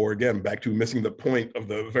or again, back to missing the point of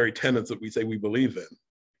the very tenets that we say we believe in.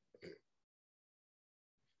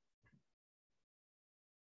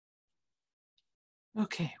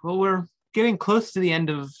 Okay, well, we're getting close to the end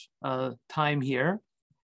of time here.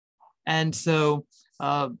 And so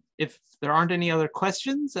if there aren't any other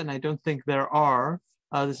questions, and I don't think there are,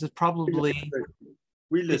 this is probably...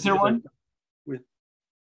 Is there one?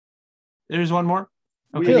 There's one more?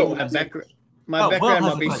 Okay. My background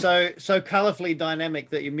might be so colorfully dynamic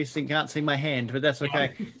that you're missing, can't see my hand, but that's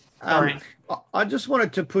okay. Sorry. I just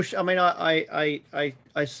wanted to push. I mean, I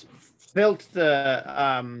felt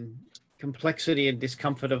the complexity and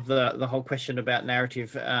discomfort of the whole question about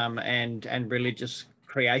narrative and religious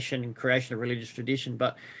creation of religious tradition.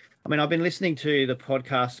 But I mean, I've been listening to the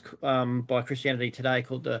podcast by Christianity Today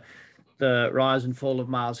called the Rise and Fall of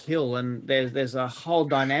Mars Hill, and there's a whole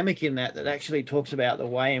dynamic in that actually talks about the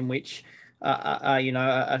way in which a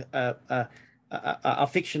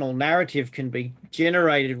fictional narrative can be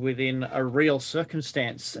generated within a real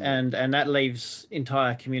circumstance, and that leaves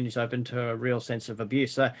entire communities open to a real sense of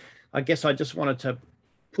abuse. So I guess I just wanted to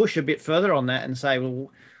push a bit further on that and say,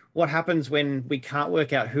 well, what happens when we can't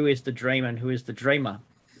work out who is the dream and who is the dreamer?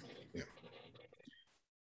 Yeah.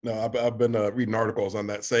 No, I've been reading articles on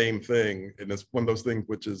that same thing, and it's one of those things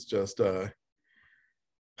which is just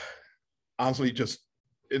honestly just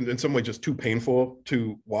in some way just too painful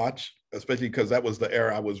to watch, especially because that was the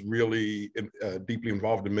era I was really deeply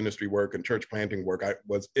involved in ministry work and church planting work. I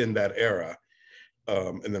was in that era.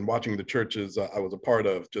 And then watching the churches I was a part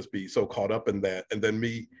of just be so caught up in that. And then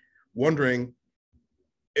me wondering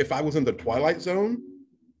if I was in the twilight zone,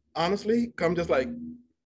 honestly, I'm just like,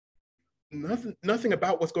 nothing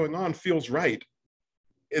about what's going on feels right.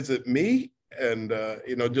 Is it me? And,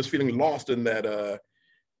 just feeling lost in that,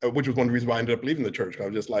 which was one of the reasons why I ended up leaving the church. I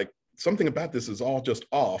was just like, something about this is all just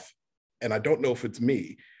off, and I don't know if it's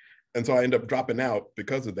me. And so I ended up dropping out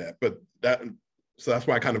because of that. So that's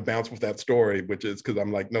why I kind of bounced with that story, which is because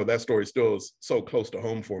I'm like, no, that story still is so close to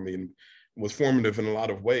home for me and was formative in a lot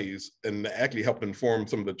of ways, and actually helped inform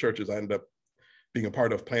some of the churches I ended up being a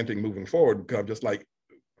part of planting moving forward. Because I'm just like,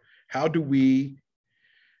 how do we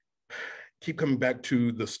keep coming back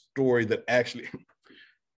to the story that actually,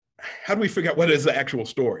 how do we figure out what is the actual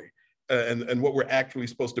story and what we're actually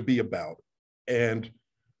supposed to be about? And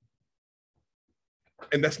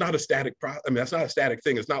that's not a static that's not a static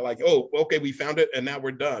thing. It's not like, oh, okay, we found it and now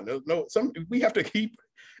we're done. No, we have to keep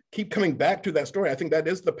coming back to that story. I think that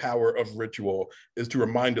is the power of ritual, is to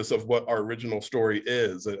remind us of what our original story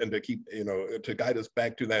is, and to keep, to guide us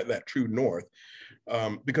back to that true north.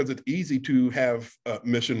 Because it's easy to have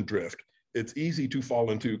mission drift. It's easy to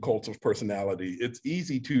fall into cults of personality. It's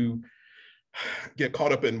easy to get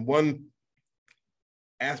caught up in one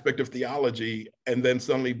aspect of theology and then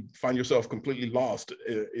suddenly find yourself completely lost,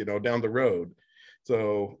 down the road.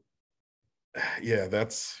 So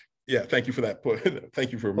thank you for that.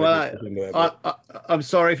 Thank you for pushing that. I'm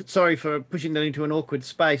sorry for pushing that into an awkward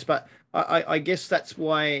space, but I guess that's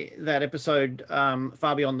why that episode,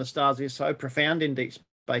 Far Beyond the Stars, is so profound in Deep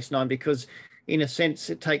Space Nine, because in a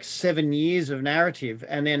sense it takes 7 years of narrative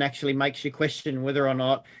and then actually makes you question whether or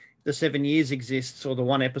not the 7 years exists or the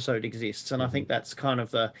one episode exists. And I think that's kind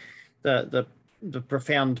of the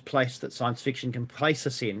profound place that science fiction can place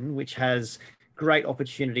us in, which has great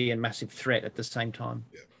opportunity and massive threat at the same time.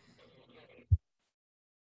 Yeah.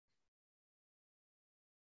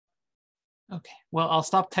 Okay, well, I'll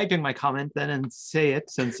stop typing my comment then and say it,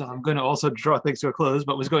 since I'm going to also draw things to a close,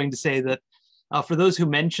 but was going to say that for those who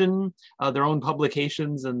mention their own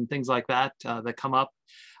publications and things like that that come up,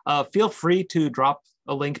 feel free to drop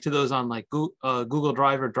a link to those on like Google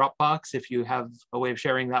Drive or Dropbox if you have a way of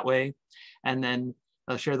sharing that way, and then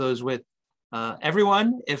share those with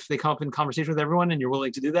everyone if they come up in conversation with everyone and you're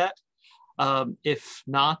willing to do that. If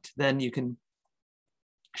not, then you can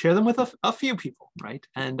share them with a few people, right?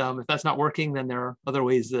 And if that's not working, then there are other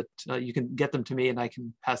ways that you can get them to me and I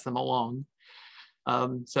can pass them along.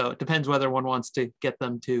 So it depends whether one wants to get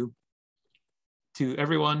them to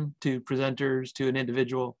everyone, to presenters, to an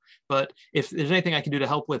individual. But if there's anything I can do to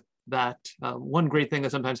help with that, one great thing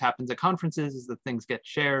that sometimes happens at conferences is that things get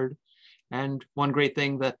shared. And one great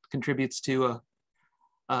thing that contributes to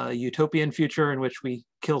a utopian future in which we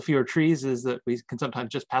kill fewer trees is that we can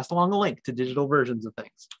sometimes just pass along a link to digital versions of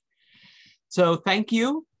things. So thank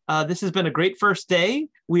you. This has been a great first day.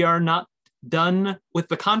 We are not done with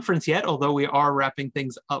the conference yet, although we are wrapping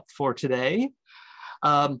things up for today.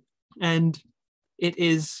 And it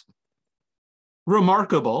is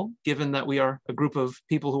remarkable, given that we are a group of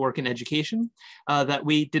people who work in education, that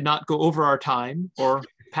we did not go over our time or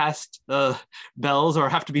past bells or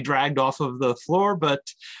have to be dragged off of the floor, but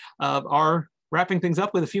are wrapping things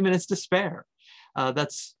up with a few minutes to spare.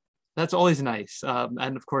 That's always nice.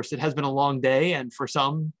 And of course, it has been a long day, and for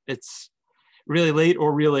some, it's really late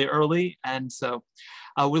or really early. And so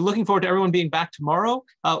we're looking forward to everyone being back tomorrow.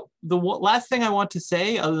 The last thing I want to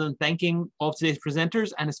say, other than thanking all of today's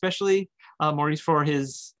presenters, and especially Maurice for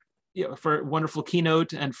his for a wonderful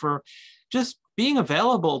keynote and for just being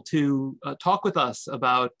available to talk with us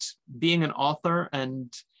about being an author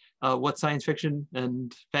and what science fiction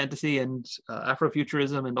and fantasy and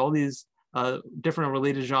Afrofuturism and all these different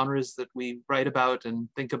related genres that we write about and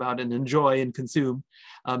think about and enjoy and consume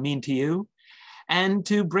mean to you, and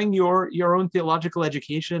to bring your own theological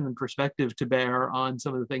education and perspective to bear on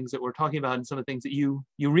some of the things that we're talking about and some of the things that you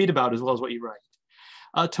read about as well as what you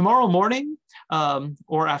write. Tomorrow morning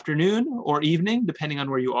or afternoon or evening, depending on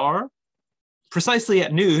where you are, precisely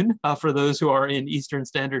at noon for those who are in Eastern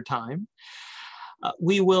Standard Time,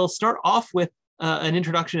 we will start off with an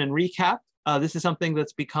introduction and recap. This is something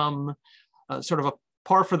that's become sort of a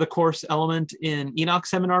par for the course element in Enoch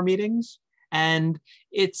seminar meetings. And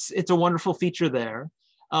it's a wonderful feature there.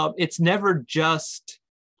 It's never just,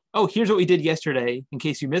 oh, here's what we did yesterday in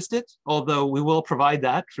case you missed it, although we will provide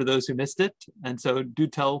that for those who missed it. And so do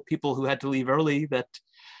tell people who had to leave early that,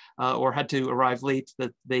 or had to arrive late,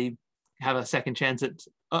 that they have a second chance at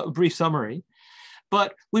a brief summary.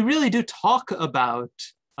 But we really do talk about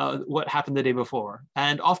what happened the day before.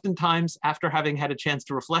 And oftentimes, after having had a chance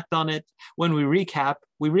to reflect on it, when we recap,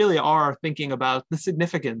 we really are thinking about the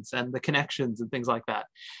significance and the connections and things like that.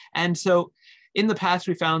 And so in the past,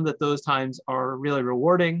 we found that those times are really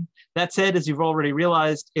rewarding. That said, as you've already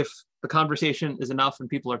realized, if the conversation is enough and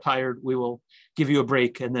people are tired, we will give you a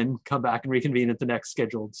break and then come back and reconvene at the next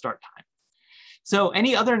scheduled start time. So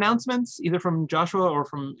any other announcements, either from Joshua or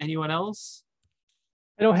from anyone else?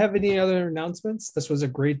 I don't have any other announcements. This was a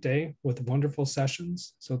great day with wonderful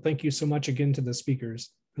sessions. So thank you so much again to the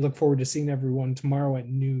speakers. I look forward to seeing everyone tomorrow at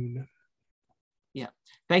noon. Yeah,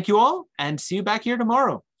 thank you all and see you back here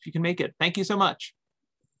tomorrow if you can make it. Thank you so much.